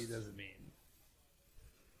Titty first. doesn't mean.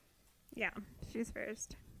 Yeah, she's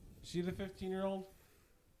first. Is she the 15-year-old?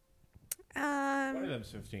 One of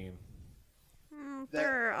them's 15.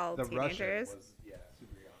 They're all the teenagers. Russian was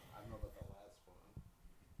super young. I don't know about the last one.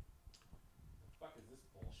 Fuck is this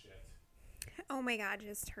bullshit? Oh my god,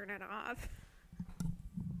 just turn it off.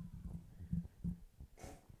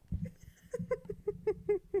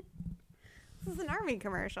 This is an army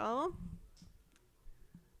commercial.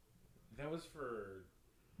 That was for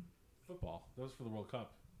football. That was for the World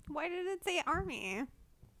Cup. Why did it say army?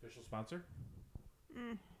 Official sponsor.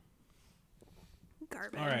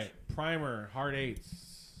 Garbage. All right, primer, hard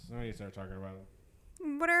eights. I need to start talking about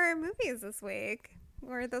them. What are our movies this week?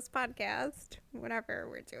 Or this podcast? Whatever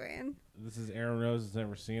we're doing. This is Aaron Rose has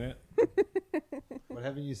never seen it. What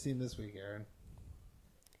haven't you seen this week, Aaron?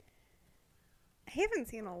 I haven't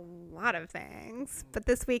seen a lot of things, but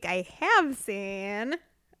this week I have seen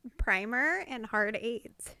Primer and Hard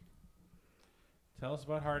Eight. Tell us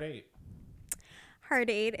about Hard Eight. Hard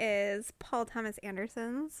Eight is Paul Thomas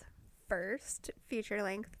Anderson's first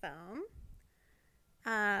feature-length film.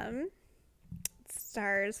 It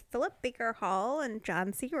stars Philip Baker Hall and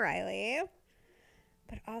John C. Reilly,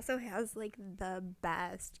 but also has like the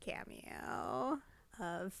best cameo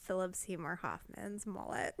of Philip Seymour Hoffman's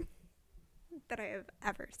mullet that I have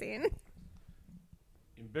ever seen.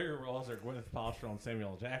 In bigger roles are Gwyneth Paltrow and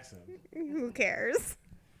Samuel L. Jackson. Who cares?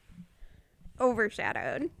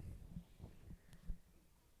 Overshadowed.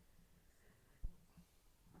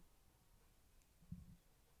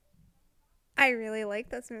 I really like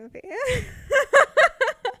this movie.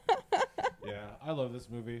 Yeah, I love this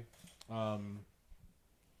movie. I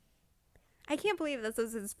can't believe this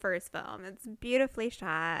is his first film. It's beautifully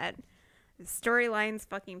shot. The storyline's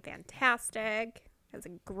fucking fantastic. Has a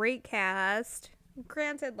great cast.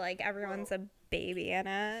 Granted, like, everyone's a baby in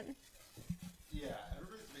it. Yeah,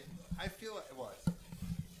 I feel like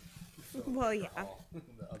Well, yeah.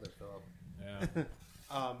 the other Philip. Yeah.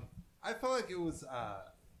 I felt like it was,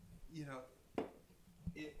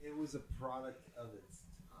 it was a product of its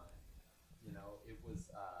time. You know, it was.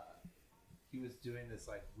 He was doing this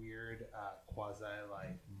like weird quasi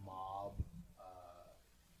like mob,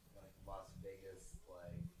 like Las Vegas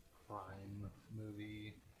like crime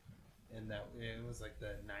movie, and that it was like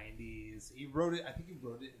the '90s. He wrote it. I think he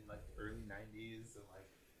wrote it in like the early '90s, and like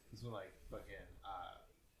this was like fucking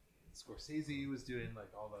Scorsese was doing like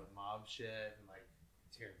all the mob shit, and like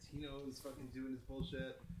Tarantino was fucking doing his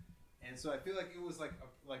bullshit. And so I feel like it was like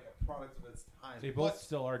a product of its time. They both But-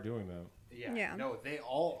 still are doing that. Yeah. No, they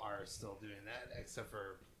all are still doing that, except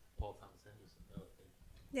for Paul Thomas Anderson.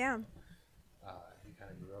 Yeah. He kind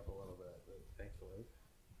of grew up a little bit, but thankfully.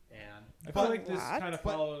 And I feel like this What? kind of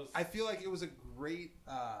but follows. I feel like it was a great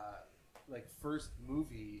first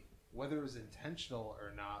movie, whether it was intentional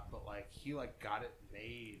or not, but like he like got it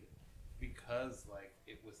made because like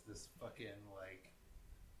it was this fucking like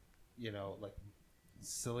like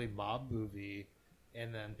silly mob movie,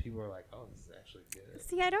 and then people were like, "Oh, this is actually good."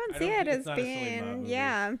 See, I don't I see don't it think- as it's not a silly mob being. movie.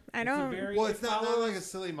 Yeah, I It's a don't. very- Well, it it's not follows- like a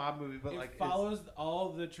silly mob movie, but it like follows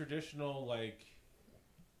all the traditional like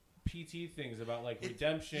PT things about like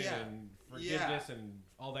redemption yeah. and forgiveness and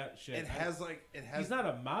all that shit. it has like it has He's not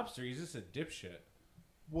a mobster. He's just a dipshit.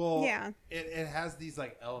 well Yeah. it has these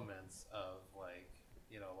like elements of like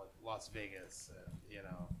like Las Vegas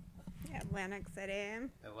and Atlantic City.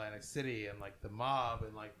 Atlantic City and like the mob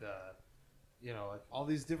and like the like all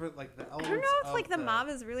these different like the I elements. don't know if of like the mob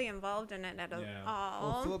is really involved in it at Yeah. all.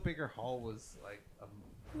 Well, Philip Baker Hall was like a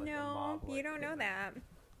like a no, mob, you like, don't know hitman. that.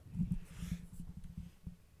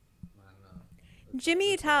 I don't know.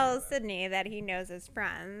 Jimmy That's what I tells read. Sydney that he knows his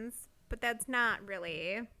friends, but that's not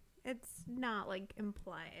really. It's not like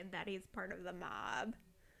implied that he's part of the mob.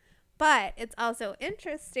 But it's also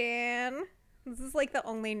interesting. This is like the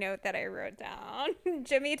only note that I wrote down.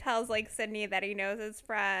 Jimmy tells like Sydney that he knows his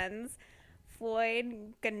friends,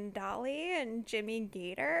 Floyd Gandali and Jimmy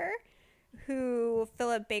Gator, who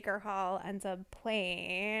Philip Baker Hall ends up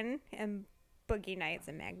playing in Boogie Nights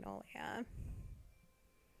and Magnolia,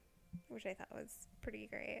 which I thought was pretty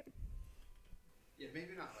great. Yeah,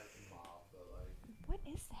 maybe not like the mob, but like What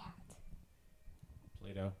is that?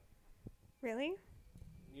 Play-Doh. Really?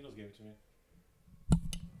 Needles gave it to me.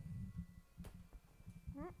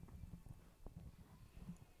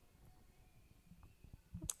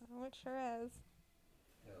 Oh, it sure is.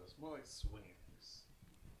 it was more like swingers.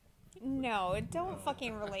 No, don't No.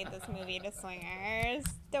 fucking relate this movie to swingers.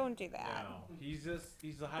 Don't do that. No, he's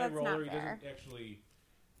a high That's not roller. He fair. doesn't actually.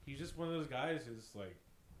 He's just one of those guys who's like.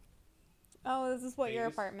 Oh, this is what your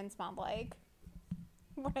Vegas? apartment smelled like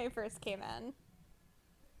when I first came in.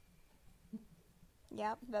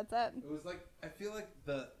 Yep, that's it. It was like I feel like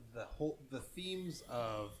the themes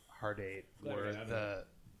of Hard Eight Glad we were had the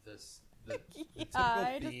Yeah, typical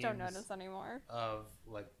I just don't themes notice anymore. of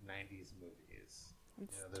like 90s movies.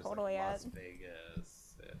 It's There's totally like Las it.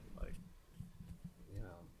 Vegas and like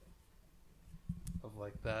of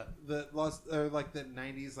like the like the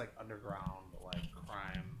 90s like underground like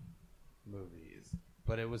crime movies.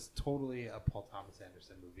 But it was totally a Paul Thomas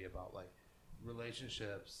Anderson movie about like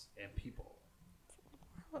relationships and people.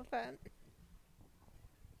 Relevant.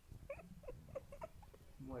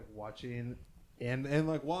 I'm like watching and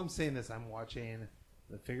like while I'm saying this, I'm watching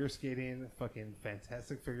the figure skating, fucking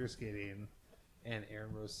fantastic figure skating, and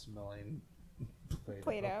Aaron Rose smelling Play-Doh.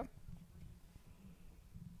 Play-Doh.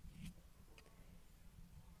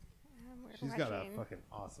 She's got a fucking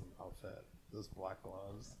awesome outfit. Those black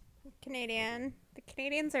gloves. Canadian. The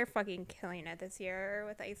Canadians are fucking killing it this year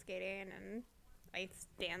with ice skating and ice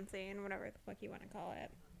dancing, whatever the fuck you want to call it.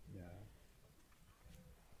 Yeah.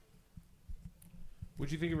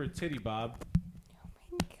 What'd you think of her titty, Bob?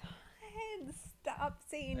 Oh my god! Stop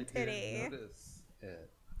saying I titty. didn't notice it.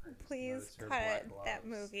 I just Please noticed her cut black that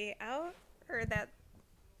gloves. movie out, or that.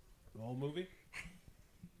 The whole movie?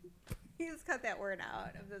 Please cut that word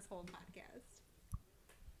out of this whole podcast.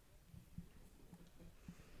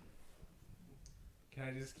 Can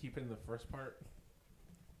I just keep it in the first part?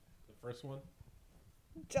 The first one?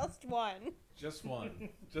 Just one. Just one.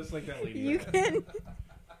 Just like that lady. You said. can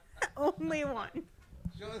only one.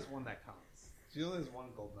 She only has one that counts. She only has one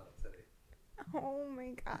gold medal titty. Oh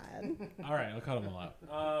my god. All right, I'll cut them all out.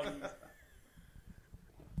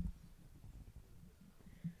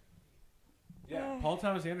 Yeah, Paul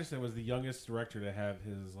Thomas Anderson was the youngest director to have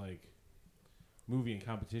his like movie in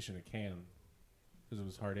competition at Cannes because it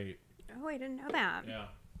was Hard Eight. Oh, I didn't know that. Yeah.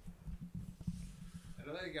 I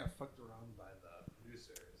know that he got fucked around by the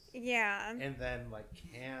producers. Yeah. And then like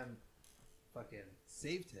Cannes fucking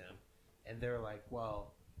saved him, and they're like,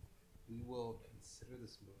 "Well, we will consider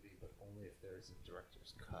this movie, but only if there's a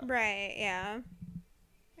director's cut." Right, yeah.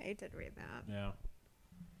 I did read that. Yeah.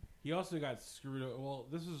 He also got screwed. Well,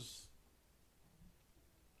 this was.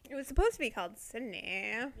 It was supposed to be called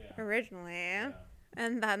Sydney originally. Yeah.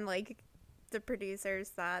 And then, like, the producers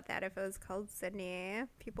thought that if it was called Sydney,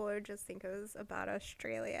 people would just think it was about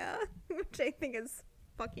Australia, which I think is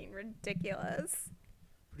fucking ridiculous.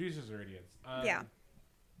 Producers are idiots. Yeah.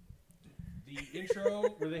 The intro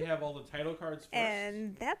where they have all the title cards first.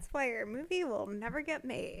 And that's why our movie will never get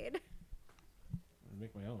made.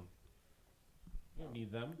 make my own. You don't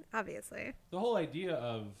need them. Obviously. The whole idea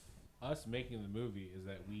of us making the movie is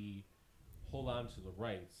that we hold on to the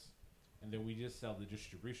rights, and then we just sell the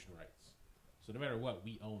distribution rights. So no matter what,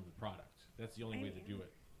 we own the product. That's the only way to do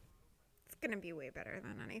it. It's going to be way better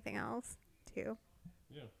than anything else, too.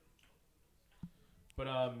 Yeah. But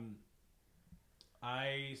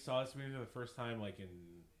I saw this movie for the first time like in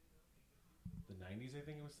the 90s, I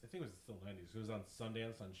think it was still 90s. It was on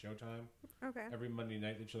Sundance on Showtime. Okay. Every Monday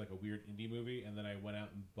night they'd show like a weird indie movie, and then I went out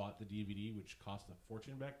and bought the DVD, which cost a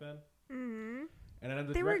fortune back then. Mm-hmm. And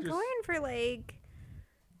then They were going for like,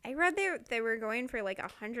 I read they were going for like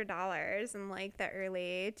 $100 in like the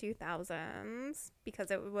early 2000s because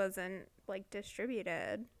it wasn't like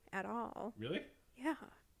distributed at all. Really? Yeah.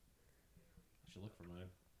 I should look for mine.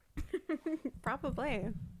 Probably.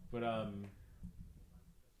 But on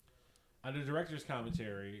the director's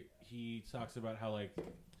commentary, he talks about how like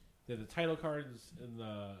the title cards and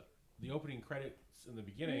the opening credits in the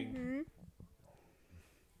beginning, Mm-hmm.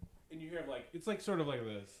 and you hear like it's like sort of like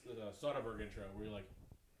the Soderbergh intro where you're like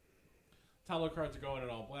title cards are going in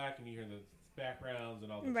all black, and you hear the backgrounds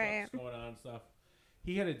and all the Right. trucks going on and stuff.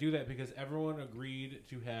 He had to do that because everyone agreed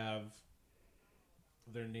to have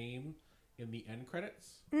their name in the end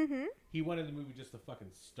credits. Mm-hmm. He wanted the movie just to fucking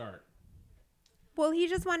start. Well, he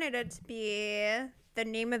just wanted it to be the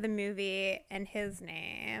name of the movie and his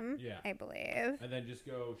name, Yeah. I believe. And then just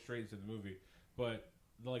go straight into the movie. But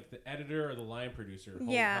the editor or the line producer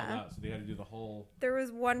held out, so they had to do the whole. There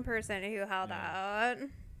was one person who held out.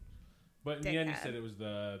 But in the end, he Dickhead. said it was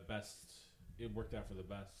the best. It worked out for the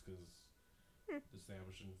best because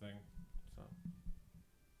establishing thing. So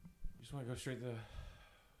you just want to go straight to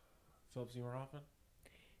Philip Seymour Hoffman?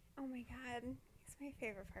 Oh my god, he's my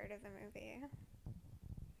favorite part of the movie.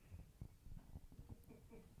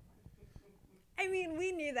 I mean,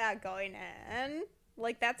 we knew that going in.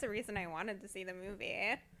 Like, that's the reason I wanted to see the movie.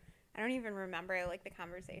 I don't even remember, like, the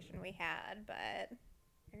conversation we had, but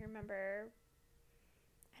I remember...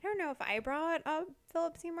 I don't know if I brought up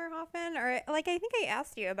Philip Seymour Hoffman, or, like, I think I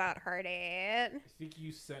asked you about Heart 8. I think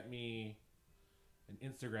you sent me an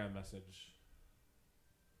Instagram message.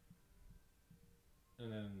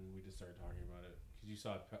 And then we just started talking about it. Because you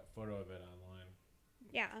saw a photo of it online.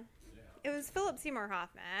 Yeah. It was Philip Seymour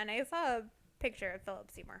Hoffman. I saw a picture of Philip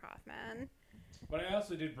Seymour Hoffman. But I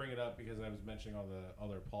also did bring it up because I was mentioning all the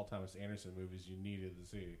other Paul Thomas Anderson movies you needed to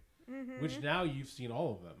see. Mm-hmm. Which now you've seen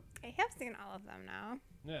all of them. I have seen all of them now.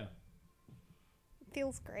 Yeah.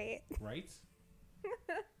 Feels great. Right?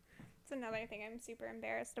 It's another thing I'm super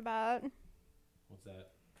embarrassed about. What's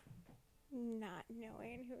that? Not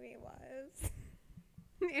knowing who he was.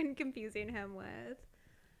 And confusing him with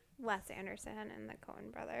Wes Anderson and the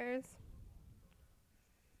Coen brothers.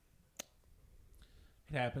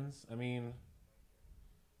 It happens. I mean...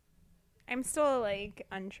 I'm still, like,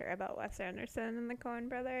 unsure about Wes Anderson and the Coen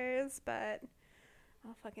brothers, but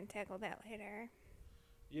I'll fucking tackle that later.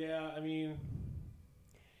 Yeah, I mean...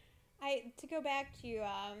 To go back to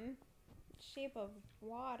Shape of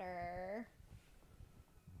Water,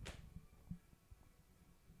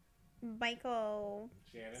 Michael...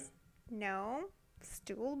 Shannon? No.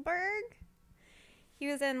 Stuhlbarg? He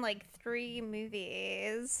was in like 3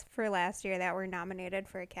 movies for last year that were nominated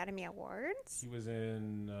for Academy Awards. He was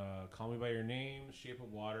in Call Me By Your Name, Shape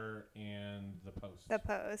of Water, and The Post. The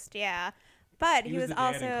Post, yeah. But he was the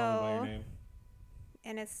dad in Call Me By Your also Name.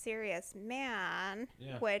 in A Serious Man,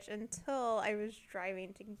 Yeah. which until I was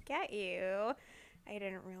driving to get you, I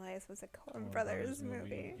didn't realize was a Coen Brothers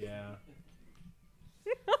movie. Yeah.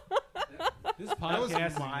 This That was podcast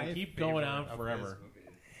is my going to keep going on favorite of forever. his movies.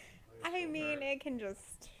 I mean, it can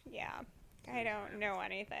just, yeah. I don't know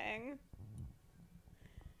anything.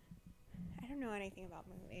 I don't know anything about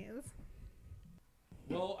movies.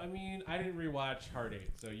 Well, I mean, I didn't rewatch Heart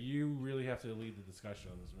 8, so you really have to lead the discussion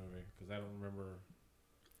on this movie because I don't remember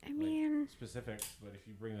I mean, specifics, but if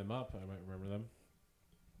you bring them up, I might remember them.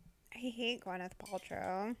 I hate Gwyneth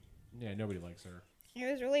Paltrow. Yeah, nobody likes her.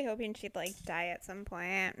 I was really hoping she'd, like, die at some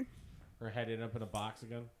point. Her head ended up in a box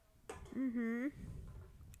again. Mm-hmm.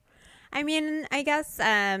 I mean, I guess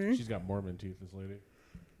She's got Mormon teeth, this lady.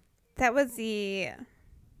 that was the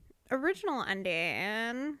original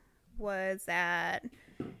ending was that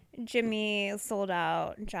Jimmy sold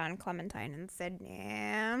out John, Clementine, and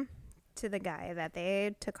Sydney to the guy that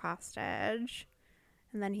they took hostage.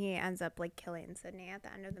 And then he ends up, like, killing Sydney at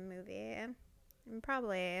the end of the movie. And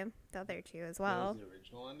probably the other 2 as That well. was the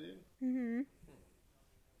original ending? Mm-hmm.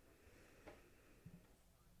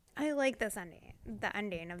 I like this ending, the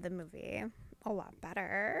ending of the movie, a lot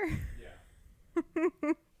better.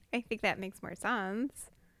 Yeah. I think that makes more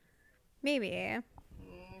sense. Maybe.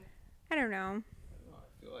 I don't know. I don't know.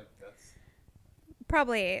 I feel like that's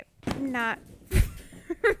Probably not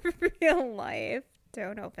real life.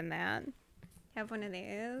 Don't open that. Have one of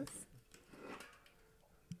these.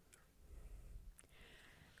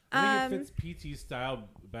 I think it fits PT's style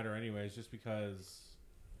better anyways, just because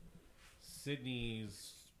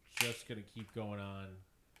Sydney's just going to keep going on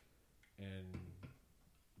and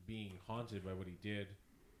being haunted by what he did.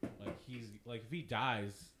 Like, he's like, if he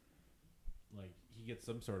dies, like, he gets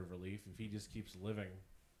some sort of relief. If he just keeps living,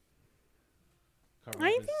 cover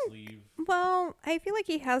up his sleeve. Well, I feel like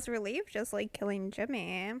he has relief just like killing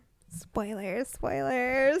Jimmy. Spoilers.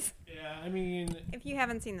 Yeah, I mean, If you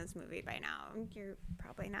haven't seen this movie by now, you're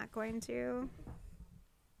probably not going to.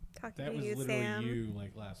 Talking that to was you, literally Sam. you,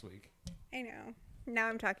 like, last week. I know. Now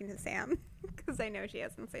I'm talking to Sam because I know she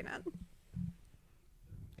hasn't seen it.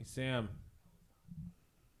 Hey, Sam.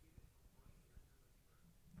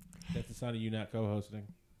 That's the sound of you not co-hosting.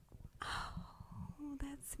 Oh,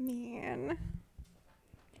 that's mean.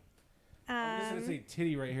 I'm just gonna say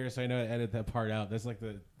titty right here, so I know to edit that part out. That's like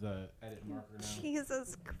the edit marker now.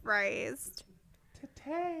 Jesus Christ.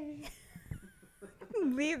 Titty.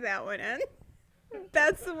 Leave that one in.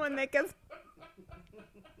 That's the one that gets.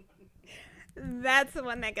 That's the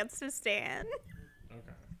one that gets to stay in.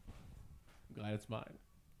 Okay. I'm glad it's mine.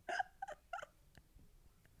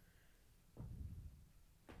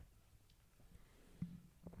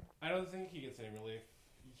 I don't think he gets any relief.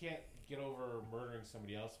 You can't get over murdering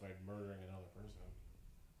somebody else by murdering another person.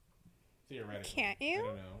 Theoretically. Can't you? I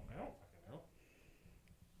don't know. I don't fucking know.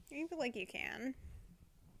 You feel like you can.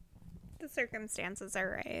 The circumstances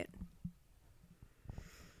are right.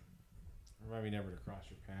 Remind me never to cross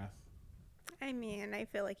your path. I mean, I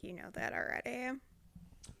feel like you know that already.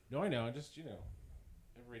 No, I know. I just,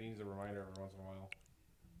 everybody needs a reminder every once in a while.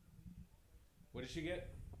 What did she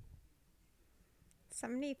get?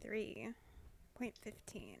 73.15.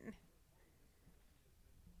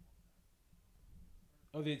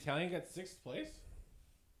 Oh, the Italian got 6th place?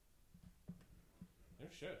 No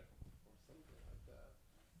shit. or something like that.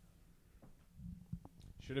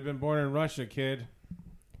 Should have been born in Russia, kid.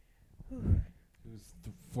 Who's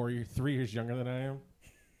 3 years younger than I am.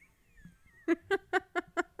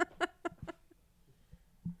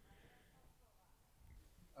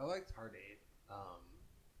 I liked Heart 8.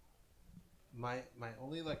 My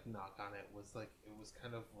only like knock on it was like it was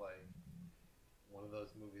kind of like one of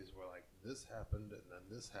those movies where like this happened and then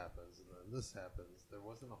this happens and then this happens. There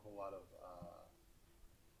wasn't a whole lot of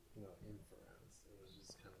inference. It was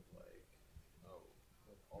just kind of like, oh,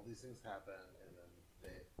 like, all these things happen and then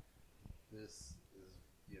this is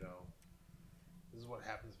this is what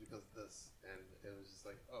happens because of this, and it was just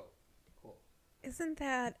like, oh, cool. Isn't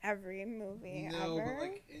that every movie No, ever? but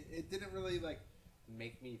like it didn't really like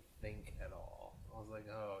make me think at all. I was like,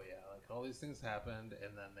 oh yeah, like all these things happened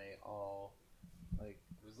and then they all like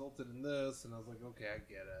resulted in this, and I was like, okay, I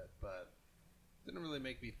get it, but it didn't really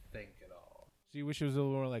make me think at all. So you wish it was a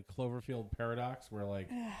little more like Cloverfield Paradox, where like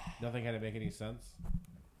nothing had to make any sense?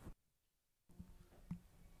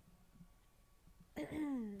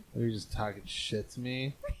 Are you just talking shit to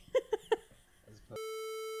me?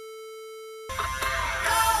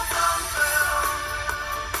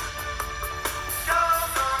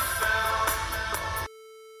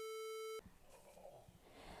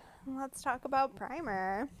 Let's talk about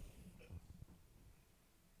Primer.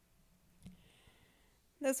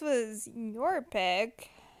 This was your pick,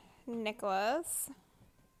 Nicholas,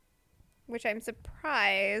 which I'm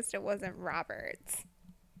surprised it wasn't Robert's.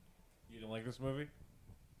 You didn't like this movie?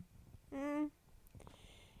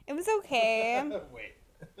 It was okay. Wait,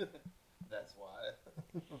 that's why.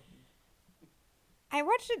 I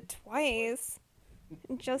watched it twice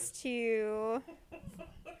just to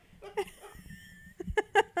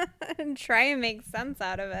try and make sense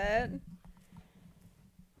out of it. I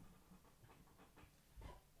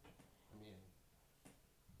mean,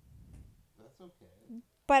 that's okay.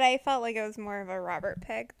 But I felt like it was more of a Robert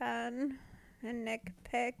pick than a Nick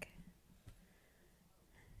pick.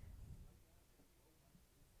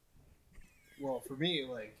 Well, for me,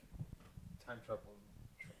 like time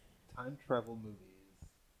travel movies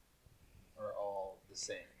are all the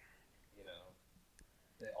same.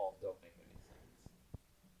 They all don't make any sense.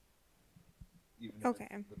 Even if Okay.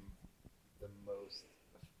 it's the most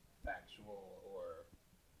factual or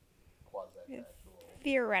quasi-factual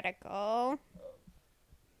Theoretical. of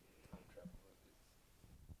time travel movies.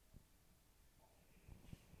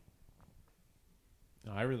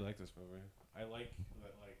 No, I really like this movie. I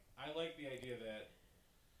like the idea that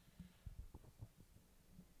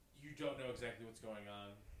you don't know exactly what's going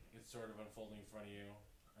on. It's sort of unfolding in front of you,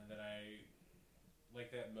 and then I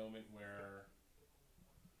like that moment where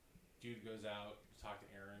dude goes out to talk to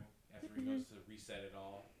Aaron after he goes to reset it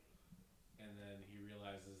all, and then he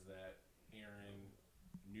realizes that Aaron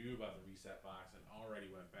knew about the reset box and already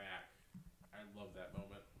went back. I love that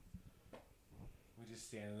moment. We just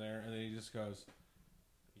stand there, and then he just goes,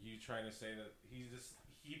 "You trying to say that he just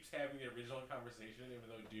keeps having the original conversation, even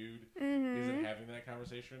though dude isn't having that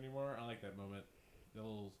conversation anymore?" I like that moment. The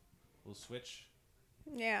little switch.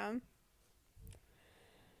 Yeah.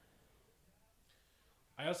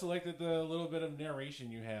 I also like that the little bit of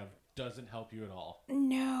narration you have doesn't help you at all.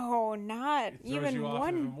 No, not It throws even you off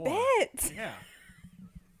one even more. bit. Yeah.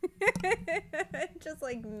 It just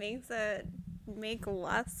like makes it make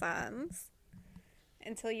less sense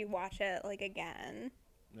until you watch it like again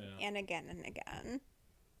Yeah. and again and again.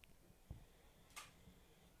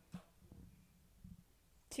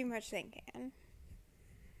 Too much thinking.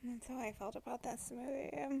 That's how I felt about this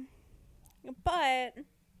movie. But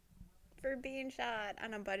for being shot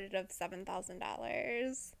on a budget of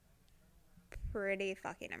 $7,000, pretty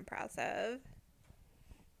fucking impressive.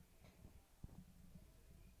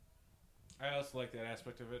 I also like that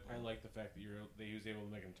aspect of it. I like the fact that he was able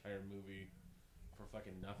to make an entire movie for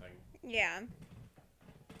fucking nothing. Yeah.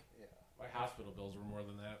 Yeah. My hospital bills were more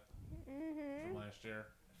than that from last year.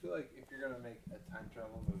 I feel like if you're gonna make a time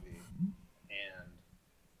travel movie, and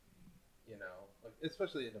you know, like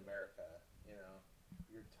especially in America, you know,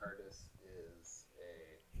 your TARDIS is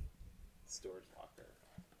a storage locker.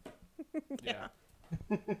 Yeah.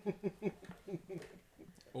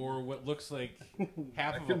 Or what looks like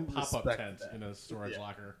half I of a can pop-up respect tent that. in a storage Yeah.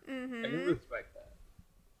 locker. I can respect that.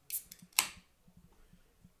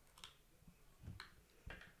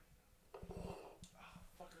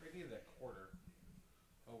 Fucker, I needed that quarter.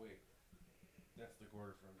 Oh, wait. That's the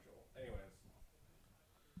quarter from Joel. Anyways.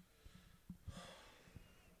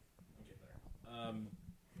 I'm getting there.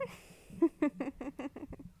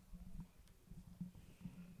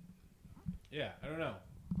 Yeah, I don't know.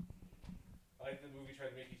 I like the movie tried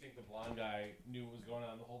to make you think the blonde guy knew what was going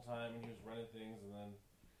on the whole time and he was running things, and then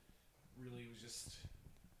really it was just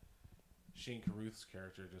Shane Carruth's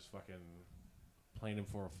character just fucking playing him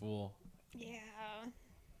for a fool. Yeah.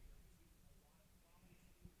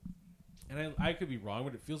 And I could be wrong,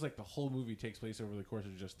 but it feels like the whole movie takes place over the course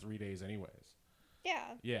of just 3 days anyways.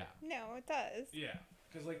 Yeah. Yeah. No, it does. Yeah.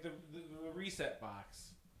 Because, like, the reset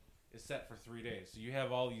box is set for 3 days. So you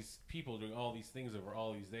have all these people doing all these things over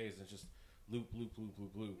all these days, and it's just loop, loop, loop,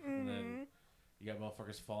 loop, loop. And then you got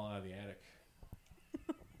motherfuckers falling out of the attic.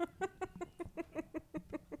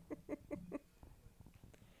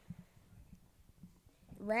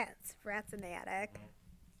 Rats in the attic.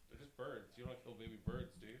 They're just birds. You don't kill baby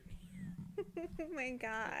birds, dude. Oh my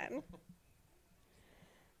god.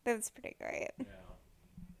 That's pretty great. Yeah.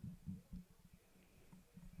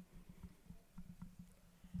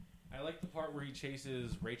 I like the part where he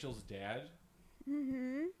chases Rachel's dad.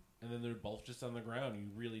 Mm-hmm. And then they're both just on the ground. You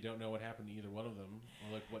really don't know what happened to either one of them.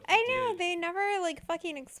 Or like what I know, did. they never like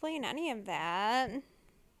fucking explain any of that.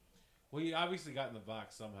 Well, he obviously got in the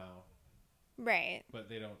box somehow. Right. But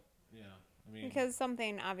they don't, yeah. I mean, Because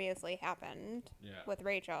something obviously happened yeah. with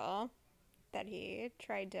Rachel that he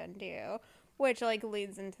tried to undo. Which, like,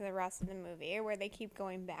 leads into the rest of the movie where they keep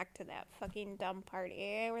going back to that fucking dumb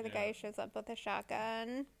party where the guy shows up with a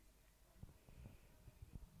shotgun.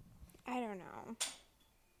 I don't know.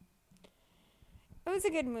 It was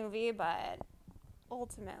a good movie, but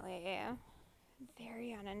ultimately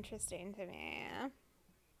very uninteresting to me.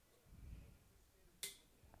 It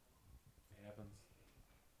happens.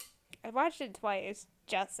 I watched it twice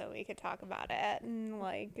just so we could talk about it, and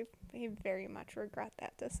like I very much regret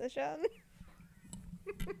that decision.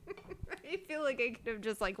 I feel like I could have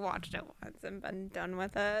just like watched it once and been done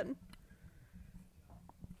with it.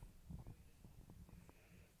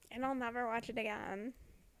 And I'll never watch it again.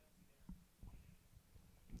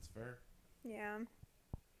 It's fair. Yeah.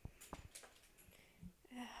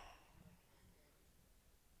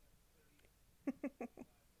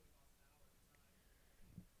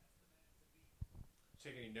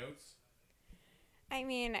 Take any notes? I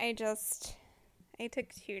mean, I took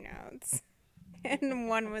 2 notes. And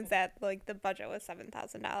one was that, like, the budget was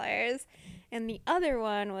 $7,000. And the other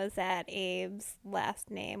one was that Abe's last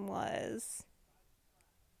name was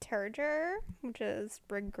Turger, which is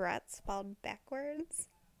regret spelled backwards.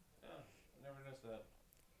 Oh, I never noticed that.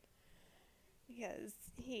 Because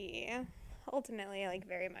he ultimately, like,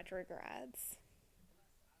 very much regrets.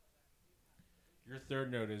 Your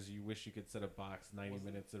third note is you wish you could set a box 90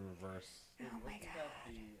 minutes in reverse. Oh my Wasn't god.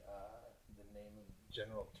 that the name of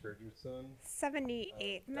General Turgerson?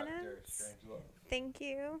 78 Dr. minutes. Strangelove. Thank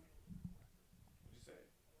you. What'd you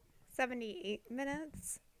 78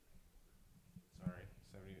 minutes. Sorry,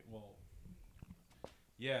 70. Well,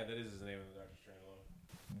 yeah, that is his name in the Doctor Strangelove.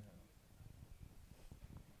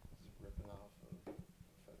 He's ripping off of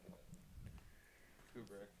fucking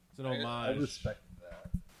Kubrick. It's an homage. I respect that.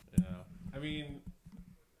 Yeah. I mean,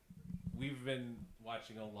 we've been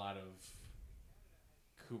watching a lot of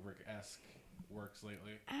Kubrick-esque works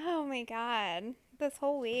lately. Oh my god. This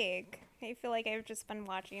whole week, I feel like I've just been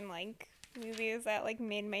watching, like, movies that, like,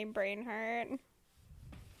 made my brain hurt.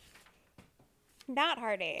 Not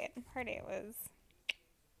Heart 8. Heart 8 was...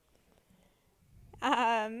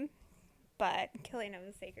 But Killing of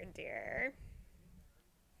a Sacred Deer.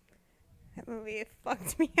 That movie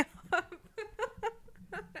fucked me up.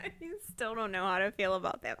 I still don't know how to feel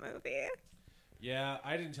about that movie. Yeah,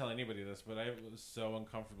 I didn't tell anybody this, but I was so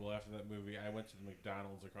uncomfortable after that movie. I went to the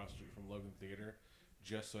McDonald's across the street from Logan Theater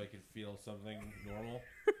just so I could feel something normal.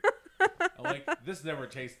 I'm like, this never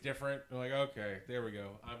tastes different. I'm like, okay, there we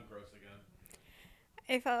go. I'm gross again.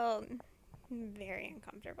 I felt very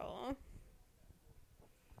uncomfortable.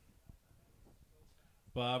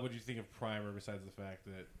 Bob, what do you think of Primer besides the fact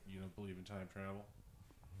that you don't believe in time travel?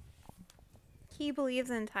 He believes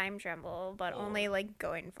in time travel, but only, like,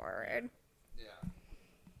 going forward. Yeah.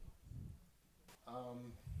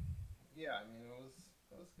 Yeah, I mean,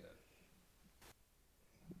 it was good.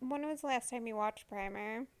 When was the last time you watched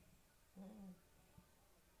Primer?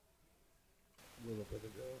 A little bit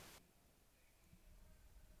ago.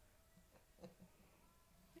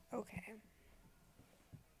 Okay.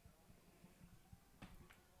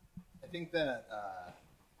 I think that,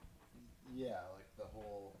 yeah, like the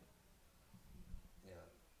whole, you know,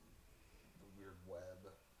 the weird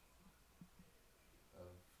web of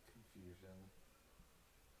confusion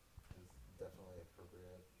is definitely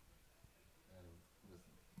appropriate and was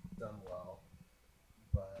done well.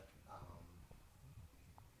 But,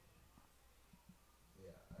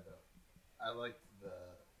 yeah, I liked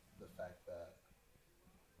the fact that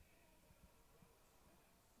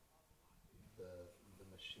the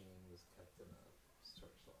machine was kept in a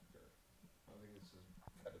storage locker. I think it's just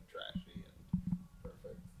kind of trashy and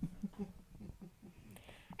perfect.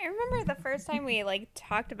 I remember the first time we, like,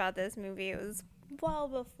 talked about this movie, it was well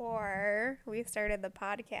before we started the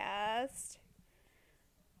podcast.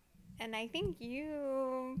 And I think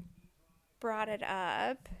you brought it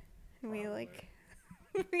up. And we, like,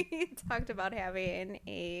 we talked about having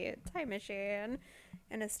a time machine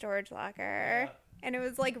in a storage locker. Yeah. And it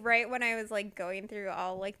was, like, right when I was, like, going through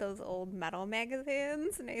all, like, those old metal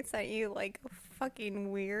magazines. And I sent you, like, a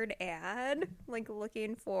fucking weird ad, like,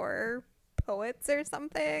 looking for poets or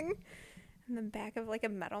something in the back of, like, a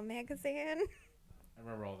metal magazine. I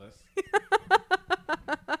remember all this.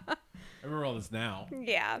 I remember all this now.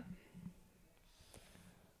 Yeah.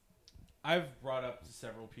 I've brought up to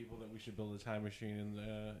several people that we should build a time machine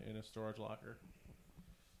in a storage locker.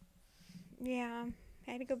 Yeah.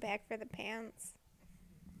 I had to go back for the pants.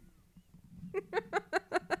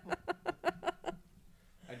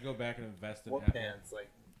 I'd go back and invest in What Apple. pants? Like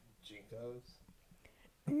Jinkos?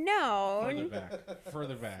 No. Further back.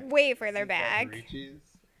 Further back. Way further back. Ricci's?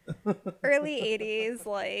 Early 80s,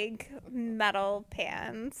 like, metal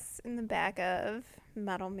pants in the back of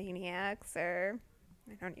Metal Maniacs, or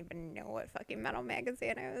I don't even know what fucking metal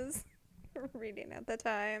magazine I was reading at the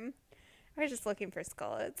time. I was just looking for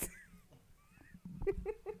skullets.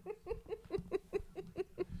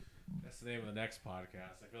 That's the name of the next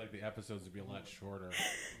podcast. I feel like the episodes would be a lot shorter.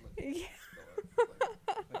 Yeah.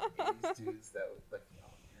 Like 80s dudes that would, like,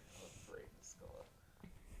 oh, you're gonna break the skull.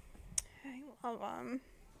 I love them.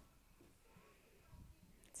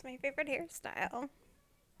 It's my favorite hairstyle.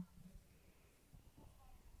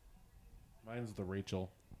 Mine's the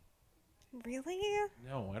Rachel. Really?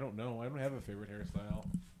 No, I don't know. I don't have a favorite hairstyle.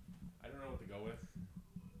 I don't know what to go with.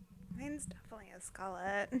 Mine's definitely a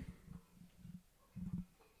skullet.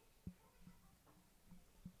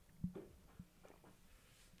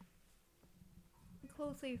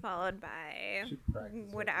 Closely followed by Should practice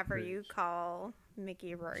what whatever you you preach. call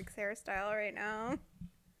Mickey Rourke's hairstyle right now.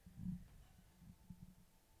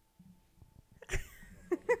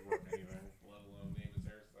 Doesn't work anything, let alone name his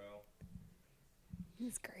hairstyle.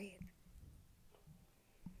 He's great.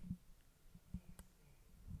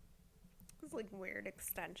 It's like weird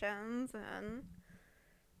extensions and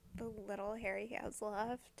the little hair he has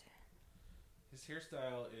left. His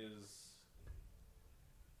hairstyle is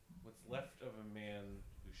what's left of a man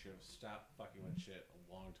who should have stopped fucking with shit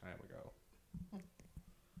a long time ago.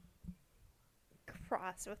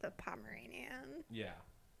 Crossed with a Pomeranian. Yeah.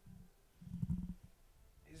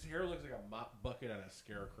 His hair looks like a mop bucket on a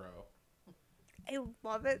scarecrow. I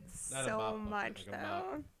love it Not a so mop bucket, much, like a mop.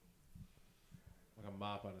 though. Like a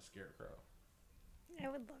mop on a scarecrow. I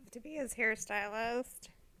would love to be his hairstylist.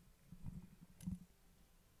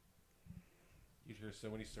 You'd hear so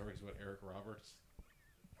many stories about Eric Roberts.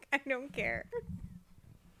 I don't care.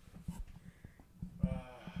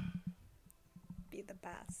 Be the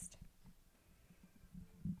best.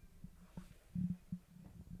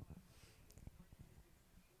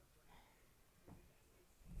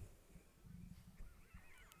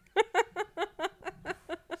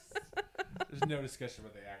 There's no discussion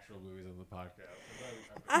about the actual movies on the podcast.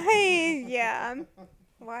 Yeah.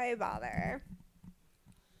 Why bother?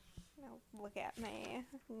 I'll look at my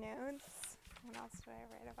notes. What else do I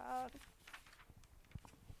write about?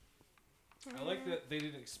 I like that they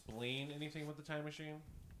didn't explain anything about the time machine.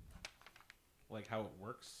 Like how it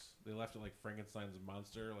works. They left it like Frankenstein's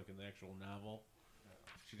monster, like in the actual novel.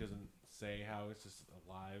 She doesn't say how it's just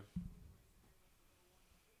alive.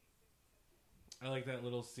 I like that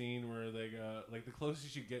little scene where they go, like the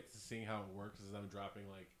closest you get to seeing how it works is them dropping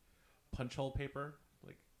like punch hole paper,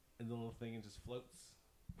 like in the little thing and just floats.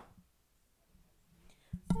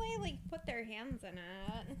 Well, they like put their hands in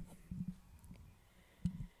it.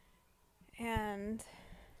 And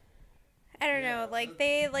I don't know, like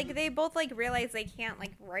they both like realize they can't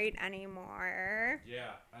like write anymore.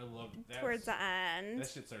 Yeah, I love that. Towards the end. That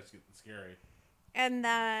shit starts getting scary. And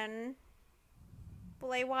then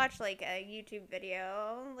well, I watched like a YouTube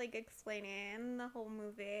video like explaining the whole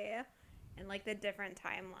movie and like the different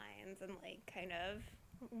timelines and like kind of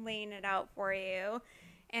laying it out for you.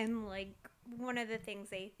 And like one of the things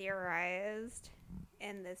they theorized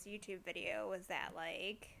in this YouTube video was that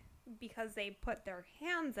like because they put their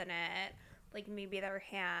hands in it, like maybe their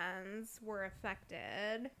hands were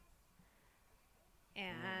affected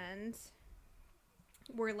and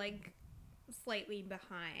were like slightly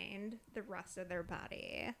behind the rest of their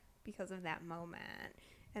body because of that moment,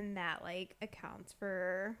 and that like accounts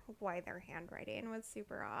for why their handwriting was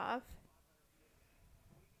super off.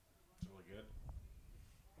 It's really good.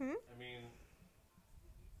 I mean,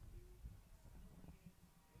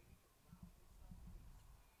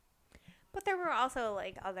 but there were also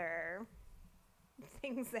like other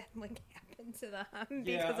things that like happened to them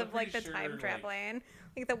Yeah, because I'm of like the pretty sure, time like- traveling.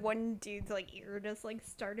 Like the one dude's like ear just like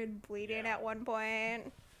started bleeding Yeah. at one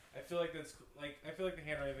point. I feel like that's like I feel like the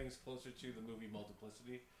handwriting is closer to the movie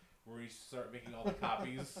Multiplicity, where you start making all the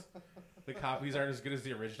copies. The copies aren't as good as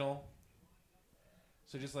the original.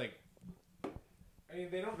 So just like, I mean,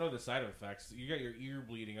 they don't know the side effects. You got your ear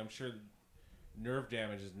bleeding. I'm sure nerve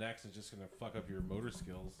damage is next. It's just gonna fuck up your motor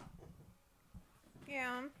skills.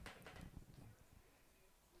 Yeah.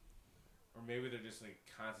 Or maybe they're just like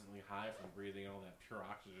constantly high from breathing all that pure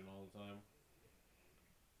oxygen all the time.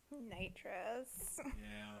 Nitrous.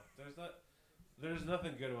 Yeah, there's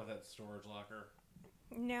nothing good about that storage locker.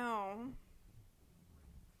 No.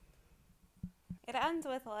 It ends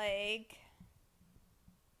with like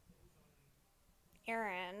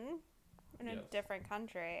Aaron in a Yes. different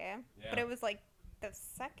country. Yeah. But it was like the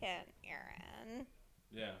second Aaron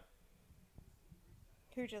Yeah.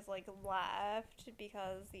 who just like left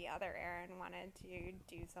because the other Aaron wanted to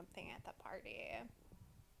do something at the party.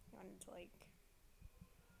 He wanted to like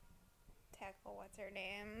tackle what's her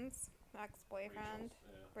name's ex-boyfriend.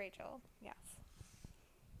 Rachel, yes.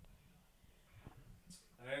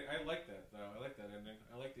 And I like that though. I like that ending.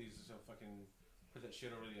 I like that he's just fucking put that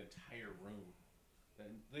shit over the entire room.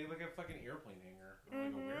 They like a fucking airplane hangar or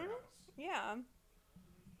like a warehouse. Yeah.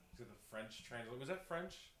 So the French translate was that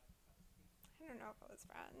French? I don't know if it was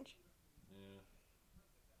French. Yeah.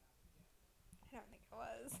 I don't think it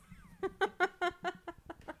was.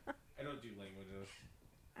 I don't do languages.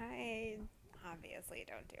 I obviously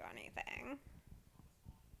don't do anything.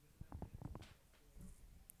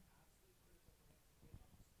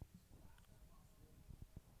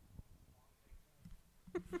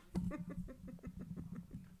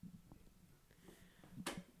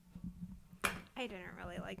 I didn't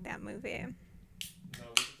really like that movie. No,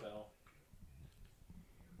 we can tell.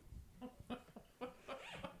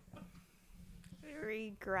 I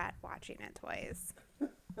regret watching it twice. Jeez.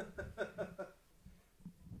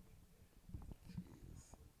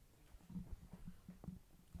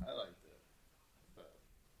 I liked it, but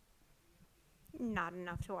Not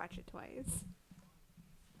enough to watch it twice.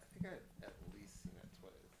 I think I've at least seen it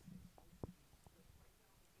twice.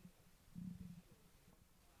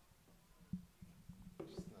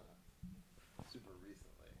 Just not super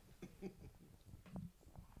recently.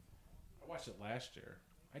 I watched it last year.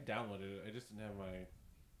 I downloaded it. I just didn't have my.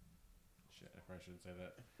 Shit, I probably shouldn't say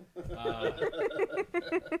that.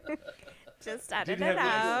 Just edit Didn't it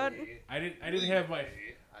have out. I didn't have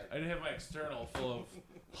my external full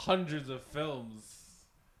of hundreds of films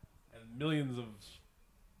and millions of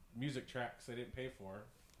music tracks I didn't pay for.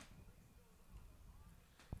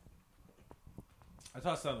 I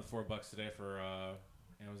tossed down the $4 today for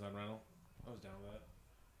Amazon rental. I was down with that.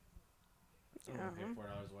 So I'm gonna pay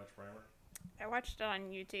 $4 to watch Primer I watched it on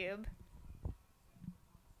YouTube.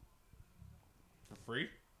 for free.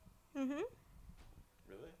 Mm-hmm.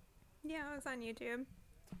 Really? Yeah, it was on YouTube.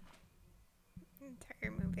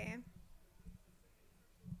 Entire movie.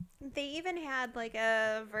 They even had like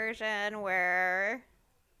a version where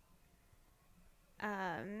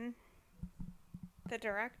the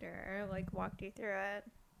director like walked you through it.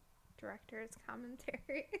 Director's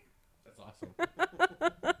commentary. That's awesome.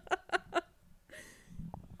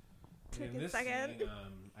 Took in a this second. scene,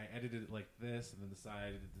 I edited it like this, and then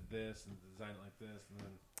decided to do this, and designed it like this, and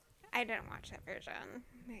then I didn't watch that version.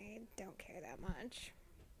 I don't care that much.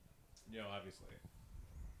 obviously.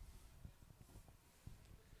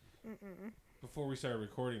 Mm-mm. Before we started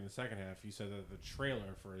recording the second half, you said that the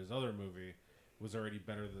trailer for his other movie was already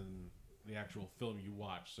better than the actual film you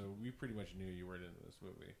watched, so we pretty much knew you were into this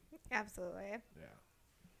movie. Absolutely.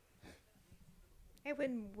 Yeah. I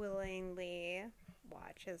would willingly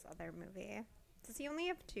watch his other movie. Does he only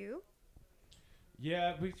have 2?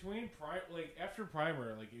 Yeah, between after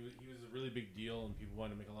Primer, like he was a really big deal, and people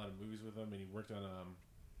wanted to make a lot of movies with him, and he worked on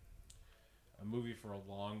a movie for a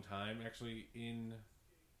long time. Actually, in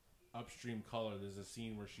Upstream Color, there's a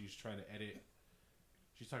scene where she's trying to edit.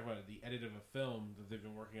 She's talking about the edit of a film that they've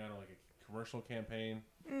been working on, like a commercial campaign,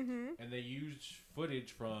 Mm-hmm. and they used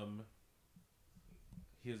footage from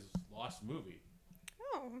his lost movie.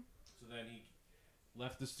 Oh. So then he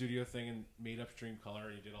left the studio thing and made Upstream Color,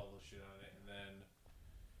 and he did all the shit on it, and then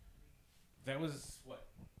that was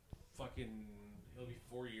it'll be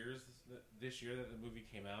 4 years this year that the movie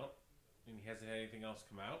came out, and he hasn't had anything else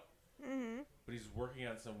come out. Mm-hmm. But he's working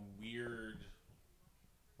on some weird,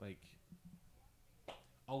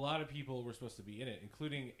 a lot of people were supposed to be in it,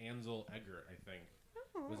 including Ansel Eggert, I think,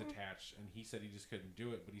 was attached, and he said he just couldn't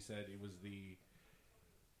do it, but he said it was the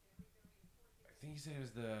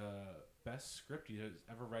best script he has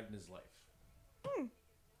ever read in his life.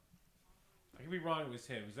 I could be wrong, it was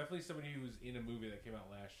him. It was definitely somebody who was in a movie that came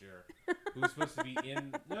out last year, who was supposed to be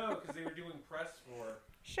in, no, because they were doing press for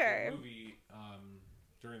the movie,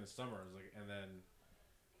 during the summer. It was and then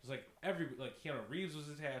it was Keanu Reeves was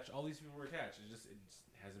attached. All these people were attached. It just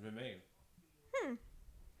hasn't been made.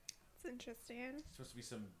 It's interesting. It's supposed to be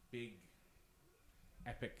some big,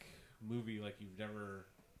 epic movie like you've never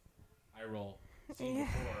seen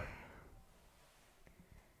before.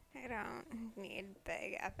 I don't need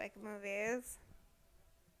big epic movies.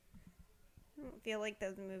 I don't feel like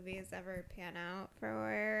those movies ever pan out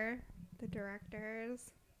for the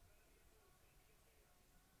directors.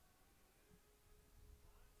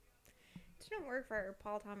 It didn't work for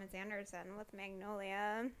Paul Thomas Anderson with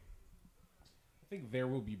Magnolia. I think There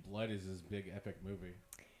Will Be Blood is his big epic movie.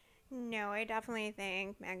 No, I definitely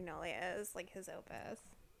think Magnolia is like his opus.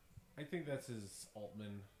 I think that's his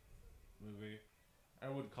Altman movie. I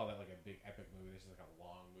wouldn't call that like a big epic movie. This is like a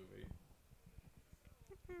long movie.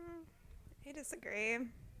 I disagree. It's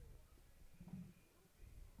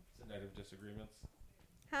a night of disagreements.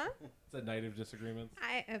 Huh? It's a night of disagreements.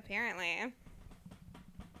 Apparently.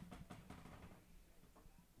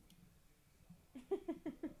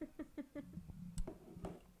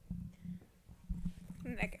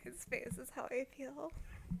 That guy's face is how I feel.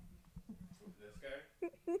 This guy?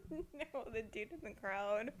 No, the dude in the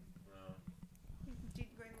crowd. No.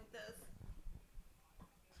 Dude going like this.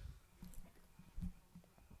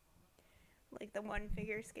 Like the one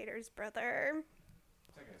figure skater's brother.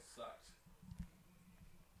 That guy sucked.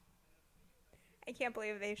 I can't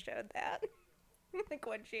believe they showed that. Like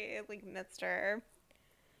when she missed her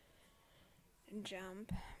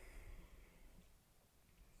jump.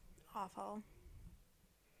 Awful.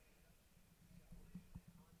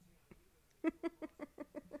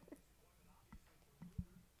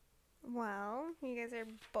 Well, you guys are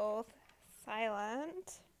both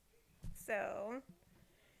silent. So,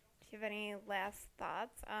 do you have any last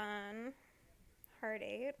thoughts on Heart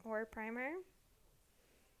 8 or Primer?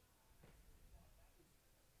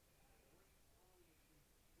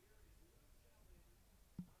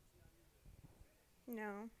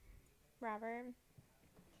 No. Robert?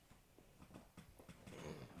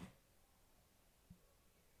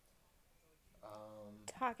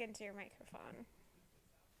 Talk into your microphone.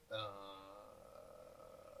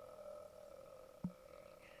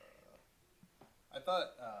 I thought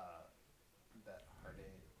that Heart 8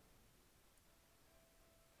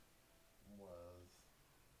 was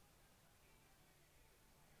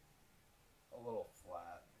a little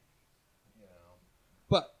flat.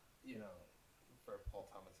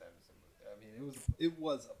 It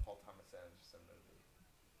was a Paul Thomas Anderson movie.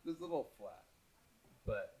 It was a little flat,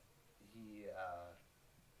 but he it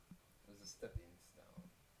was a stepping stone.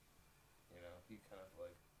 You know, he kind of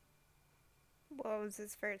like What was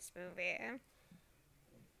his first movie?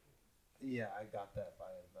 yeah, I got that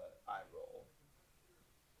by the eye roll,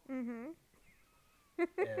 Mm-hmm.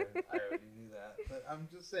 and I already knew that. But I'm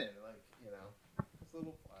just saying, like you know, it's a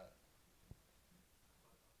little flat,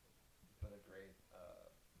 but a great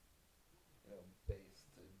you know base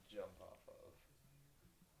to jump off of.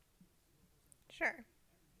 Sure.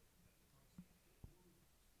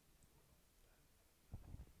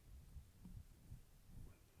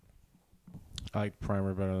 I like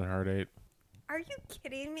Primer better than Heart 8. Are you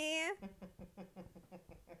kidding me?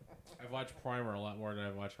 I've watched Primer a lot more than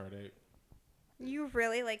I've watched Heart 8. You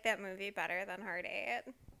really like that movie better than Heart 8?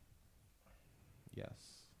 Oh Yes.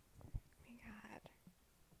 my god.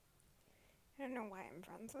 I don't know why I'm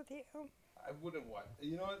friends with you. I wouldn't watch.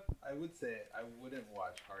 You know what? I would say I wouldn't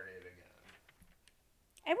watch Heart 8 again.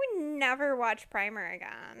 I would never watch Primer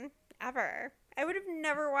again. Ever. I would have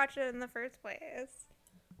never watched it in the first place.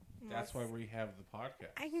 That's why we have the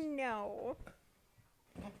podcast. I know.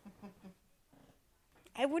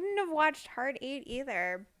 I wouldn't have watched Heart 8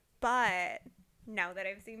 either, but now that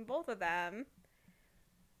I've seen both of them,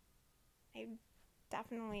 I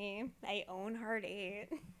own Heart 8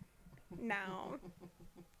 now.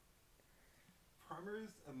 Primer is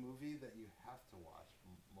a movie that you have to watch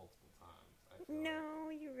multiple times. I feel like, No,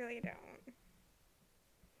 you really don't.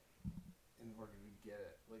 in order to get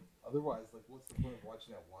it. Like otherwise, like what's the point of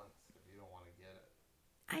watching it once if you don't want to get it?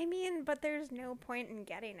 I mean, but there's no point in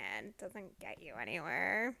getting it. It doesn't get you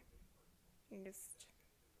anywhere. You just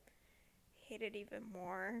hate it even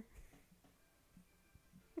more.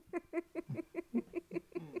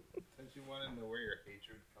 Don't you want to know where your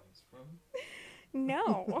hatred comes from?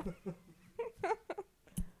 No. All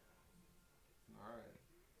right.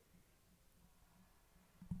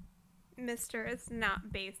 Mister, it's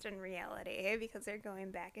not based in reality because they're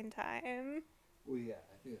going back in time. Well, yeah,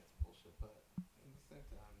 I think that's bullshit, but at the same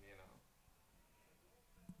time, you know,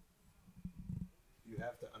 you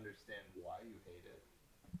have to understand why you hate it.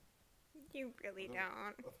 You really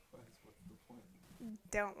don't. Otherwise, what's the point?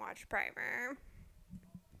 Don't watch Primer.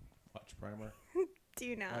 Watch Primer.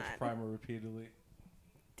 Do not. Watch Primer repeatedly.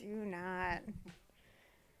 Do not.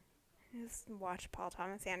 Just watch Paul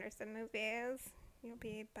Thomas Anderson movies. You'll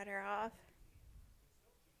be better off.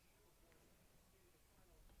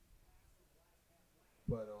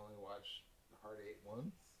 But only watch Heart 8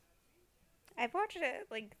 once? I've watched it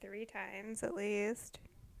like 3 times at least.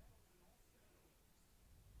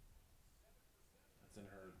 That's in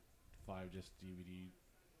her 5 just DVD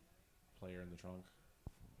player in the trunk.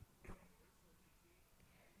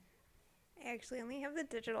 I actually only have the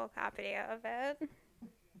digital copy of it.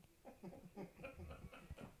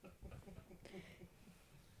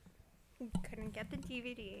 Couldn't get the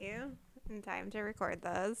DVD in time to record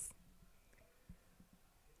this.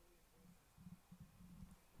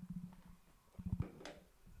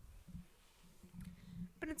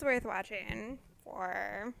 But it's worth watching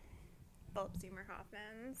for Philip Seymour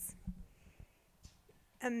Hoffman's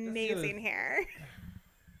amazing hair.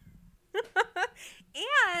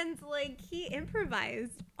 And, like, he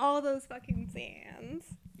improvised all those fucking scenes.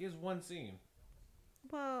 He has one scene.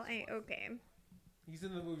 Well, okay. He's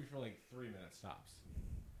in the movie for like 3 minutes tops.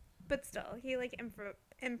 But still, he, like,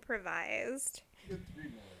 improvised. Good 3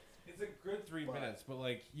 minutes. It's a good 3 minutes, but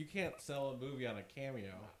like you can't sell a movie on a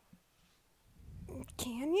cameo.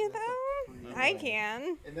 Can you, That's a though? pre- I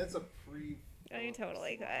can. And that's a pre. Oh, you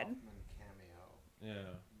totally could. Hoffman cameo.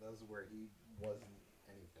 Yeah. That was where he wasn't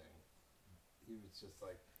anything. He was just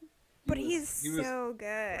like. But he he's was so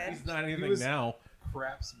good. He's not anything was- now.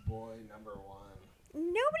 Craps boy number 1.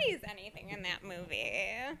 Nobody's anything in that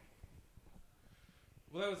movie.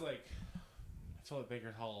 Well, that was like Philip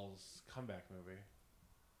Baker Hall's comeback movie.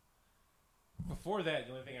 Before that,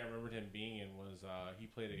 the only thing I remembered him being in was he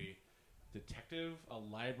played a detective, a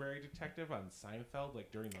library detective on Seinfeld,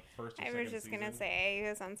 like during the first or I second was just season. going to say he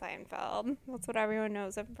was on Seinfeld. That's what everyone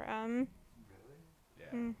knows him from. Really? Yeah.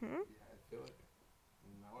 Mm-hmm. Yeah, I feel like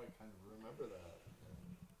now I kind of remember that.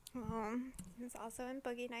 Well, he was also in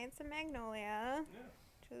Boogie Nights and Magnolia, Yeah.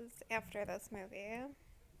 which was after this movie.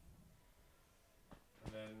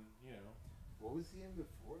 And then, you know, What was he in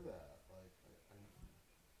before that? Like,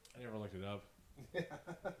 I never looked it up. I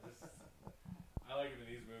like him in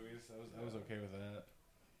these movies. I was okay with that.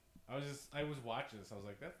 I was watching this. I was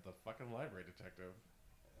like, that's the fucking library detective.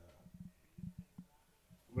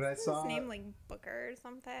 when I Is saw his name like Booker or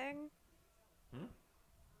something? Hmm?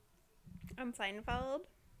 On Seinfeld?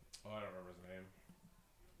 Oh, I don't remember his name.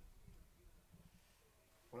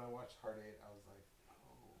 When I watched Heart 8, I was like,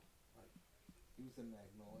 oh, like he was in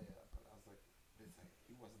Magnolia, but I was like, it's like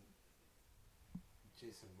he wasn't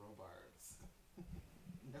Jason Robards.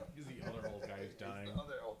 No, He's the other old guy who's dying. He's the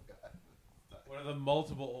other old guy. One of the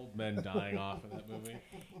multiple old men dying off in that movie.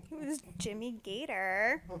 It was Jimmy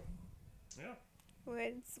Gator. Yeah.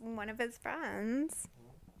 Was one of his friends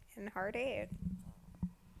in Heart 8.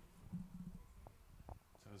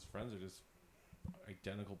 So his friends are just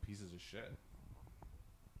identical pieces of shit.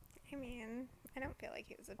 I mean, I don't feel like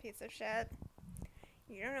he was a piece of shit.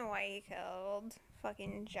 You don't know why he killed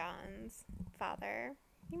fucking John's father.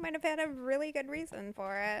 He might have had a really good reason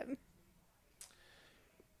for it.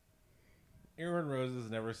 Aaron Rose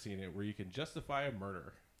has never seen it where you can justify a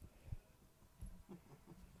murder.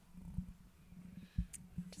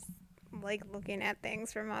 Just like looking at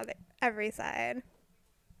things from every side.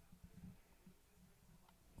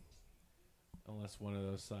 Unless one of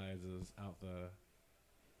those sides is out the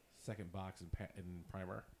second box in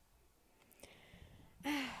Primer.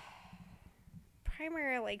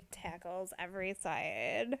 Primer like tackles every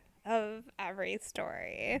side of every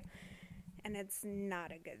story, and it's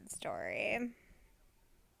not a good story.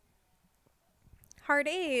 Heart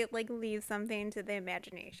 8 like leaves something to the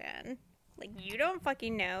imagination. Like you don't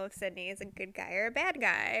fucking know if Sydney is a good guy or a bad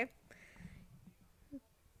guy.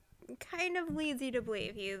 It kind of leads you to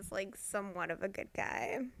believe he's like somewhat of a good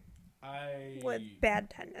guy with bad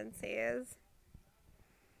tendencies.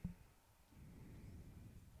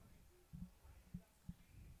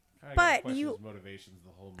 But you his motivations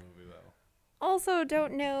the whole movie, though. Also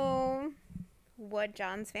don't know what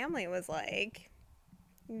John's family was like.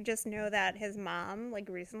 You just know that his mom like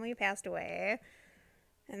recently passed away,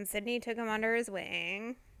 and Sydney took him under his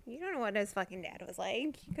wing. You don't know what his fucking dad was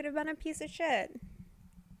like. He could have been a piece of shit.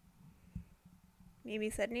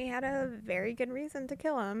 Maybe Sydney had a very good reason to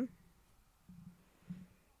kill him.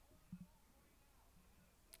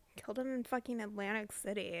 Killed him in fucking Atlantic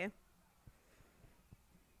City.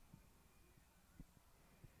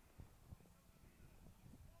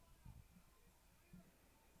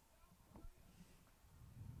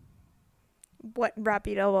 What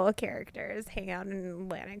reputable characters hang out in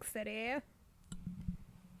Atlantic City?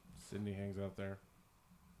 Sydney hangs out there.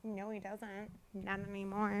 No, he doesn't. Not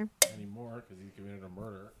anymore. Anymore, because he committed a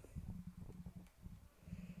murder.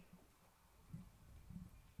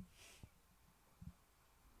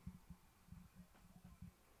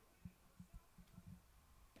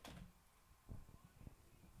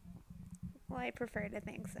 Well, I prefer to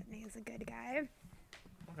think Sydney is a good guy.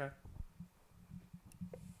 Okay.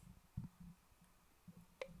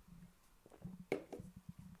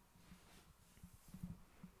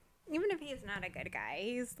 Even if he's not a good guy,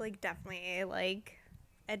 he's like definitely like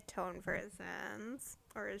atoned for his sins,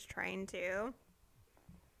 or is trying to.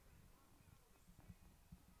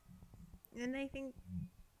 And I think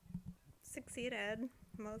succeeded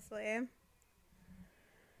mostly,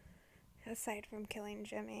 aside from killing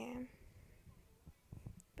Jimmy.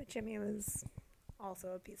 But Jimmy was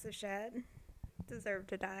also a piece of shit. Deserved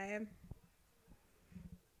to die.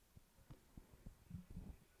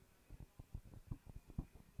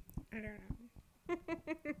 I don't know.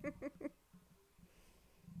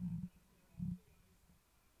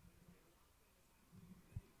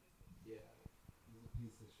 Yeah, he's a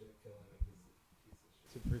piece of shit killing a piece of shit.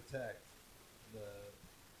 To protect the,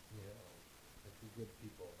 you know, like the good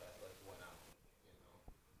people that like went out, you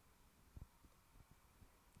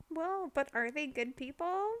know. Well, but are they good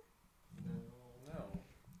people? No.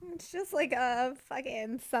 It's just like a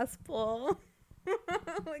fucking cesspool.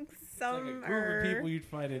 Like some It's like a group are. of people you'd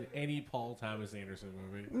find in any Paul Thomas Anderson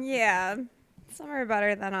movie. Yeah, some are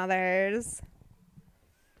better than others.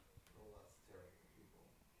 Less terrible people.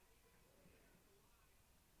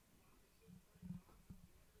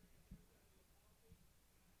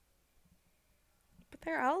 But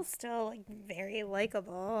they're all still like very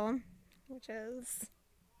likable, which is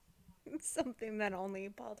something that only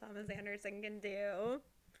Paul Thomas Anderson can do.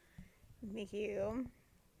 Make you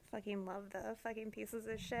fucking love the fucking pieces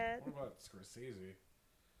of shit. What about Scorsese?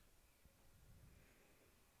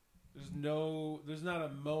 There's not a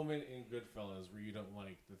moment in Goodfellas where you don't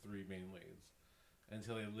like the three main leads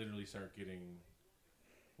until they literally start getting,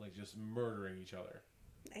 like, just murdering each other.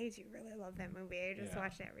 I do really love that movie. I just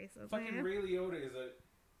watched that recently. Fucking Ray Liotta is a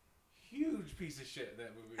huge piece of shit in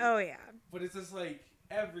that movie. Oh, yeah. But it's just like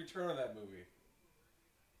every turn of that movie.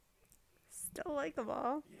 Still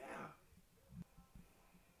likable. Yeah.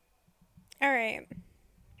 All right.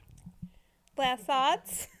 Last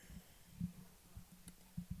thoughts?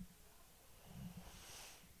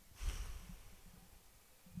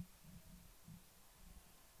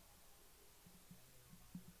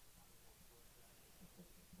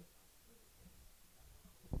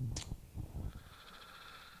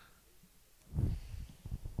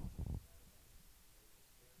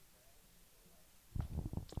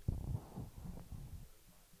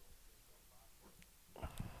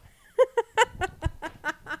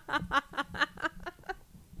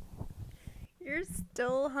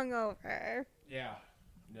 still hungover. Yeah.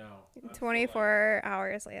 No. I'm still 24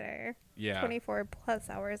 hours later. yeah. 24 plus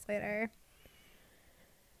hours later.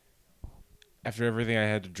 After everything I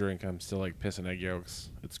had to drink, I'm still like pissing egg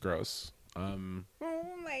yolks. It's gross. Oh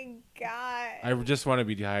my god. I just want to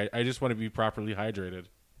be I just want to be properly hydrated.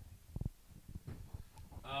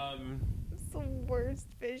 It's the worst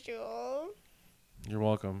visual. You're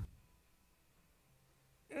welcome.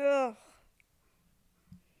 Ugh.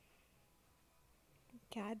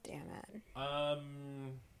 God damn it.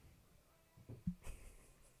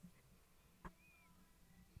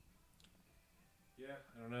 Yeah,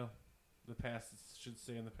 I don't know. The past should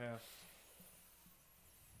stay in the past.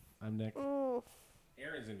 I'm next. Ooh.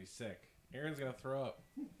 Aaron's gonna be sick. Aaron's gonna throw up.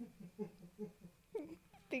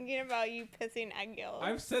 Thinking about you pissing egg yolks.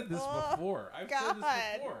 I've said this before. I've said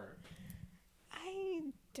this before. I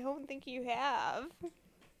don't think you have.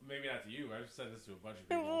 Maybe not to you. I've said this to a bunch of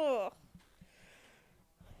people. Ugh.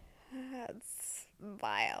 That's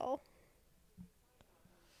vile.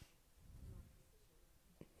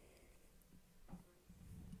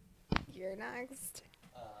 You're next.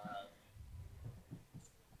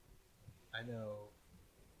 I know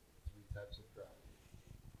 3 types of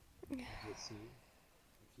karate. Jitsu,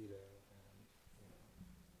 Aikido, and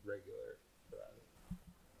regular karate.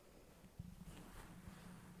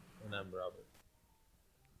 And I'm Robert.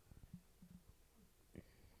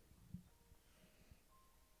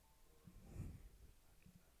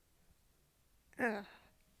 Ugh.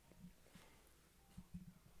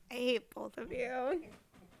 I hate both of you.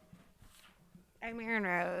 I'm Aaron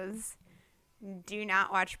Rose. Do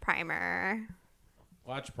not watch Primer.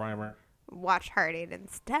 Watch Primer. Watch Heart 8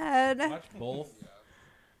 instead. Watch both.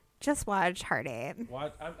 Just watch Heart 8.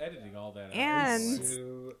 I'm editing all that out. And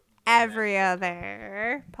Jitsu, every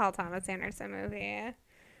other Paul Thomas Anderson movie.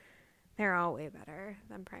 They're all way better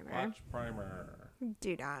than Primer. Watch Primer.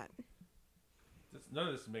 Do not. None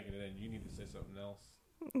of this is making it in. You need to say something else.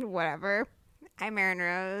 Whatever. I'm Aaron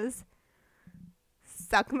Rose.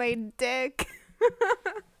 Suck my dick.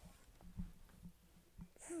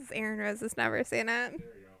 This is Aaron Rose has never seen it. There you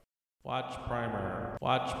go. Watch Primer.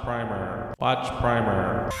 Watch Primer. Watch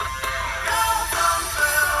Primer.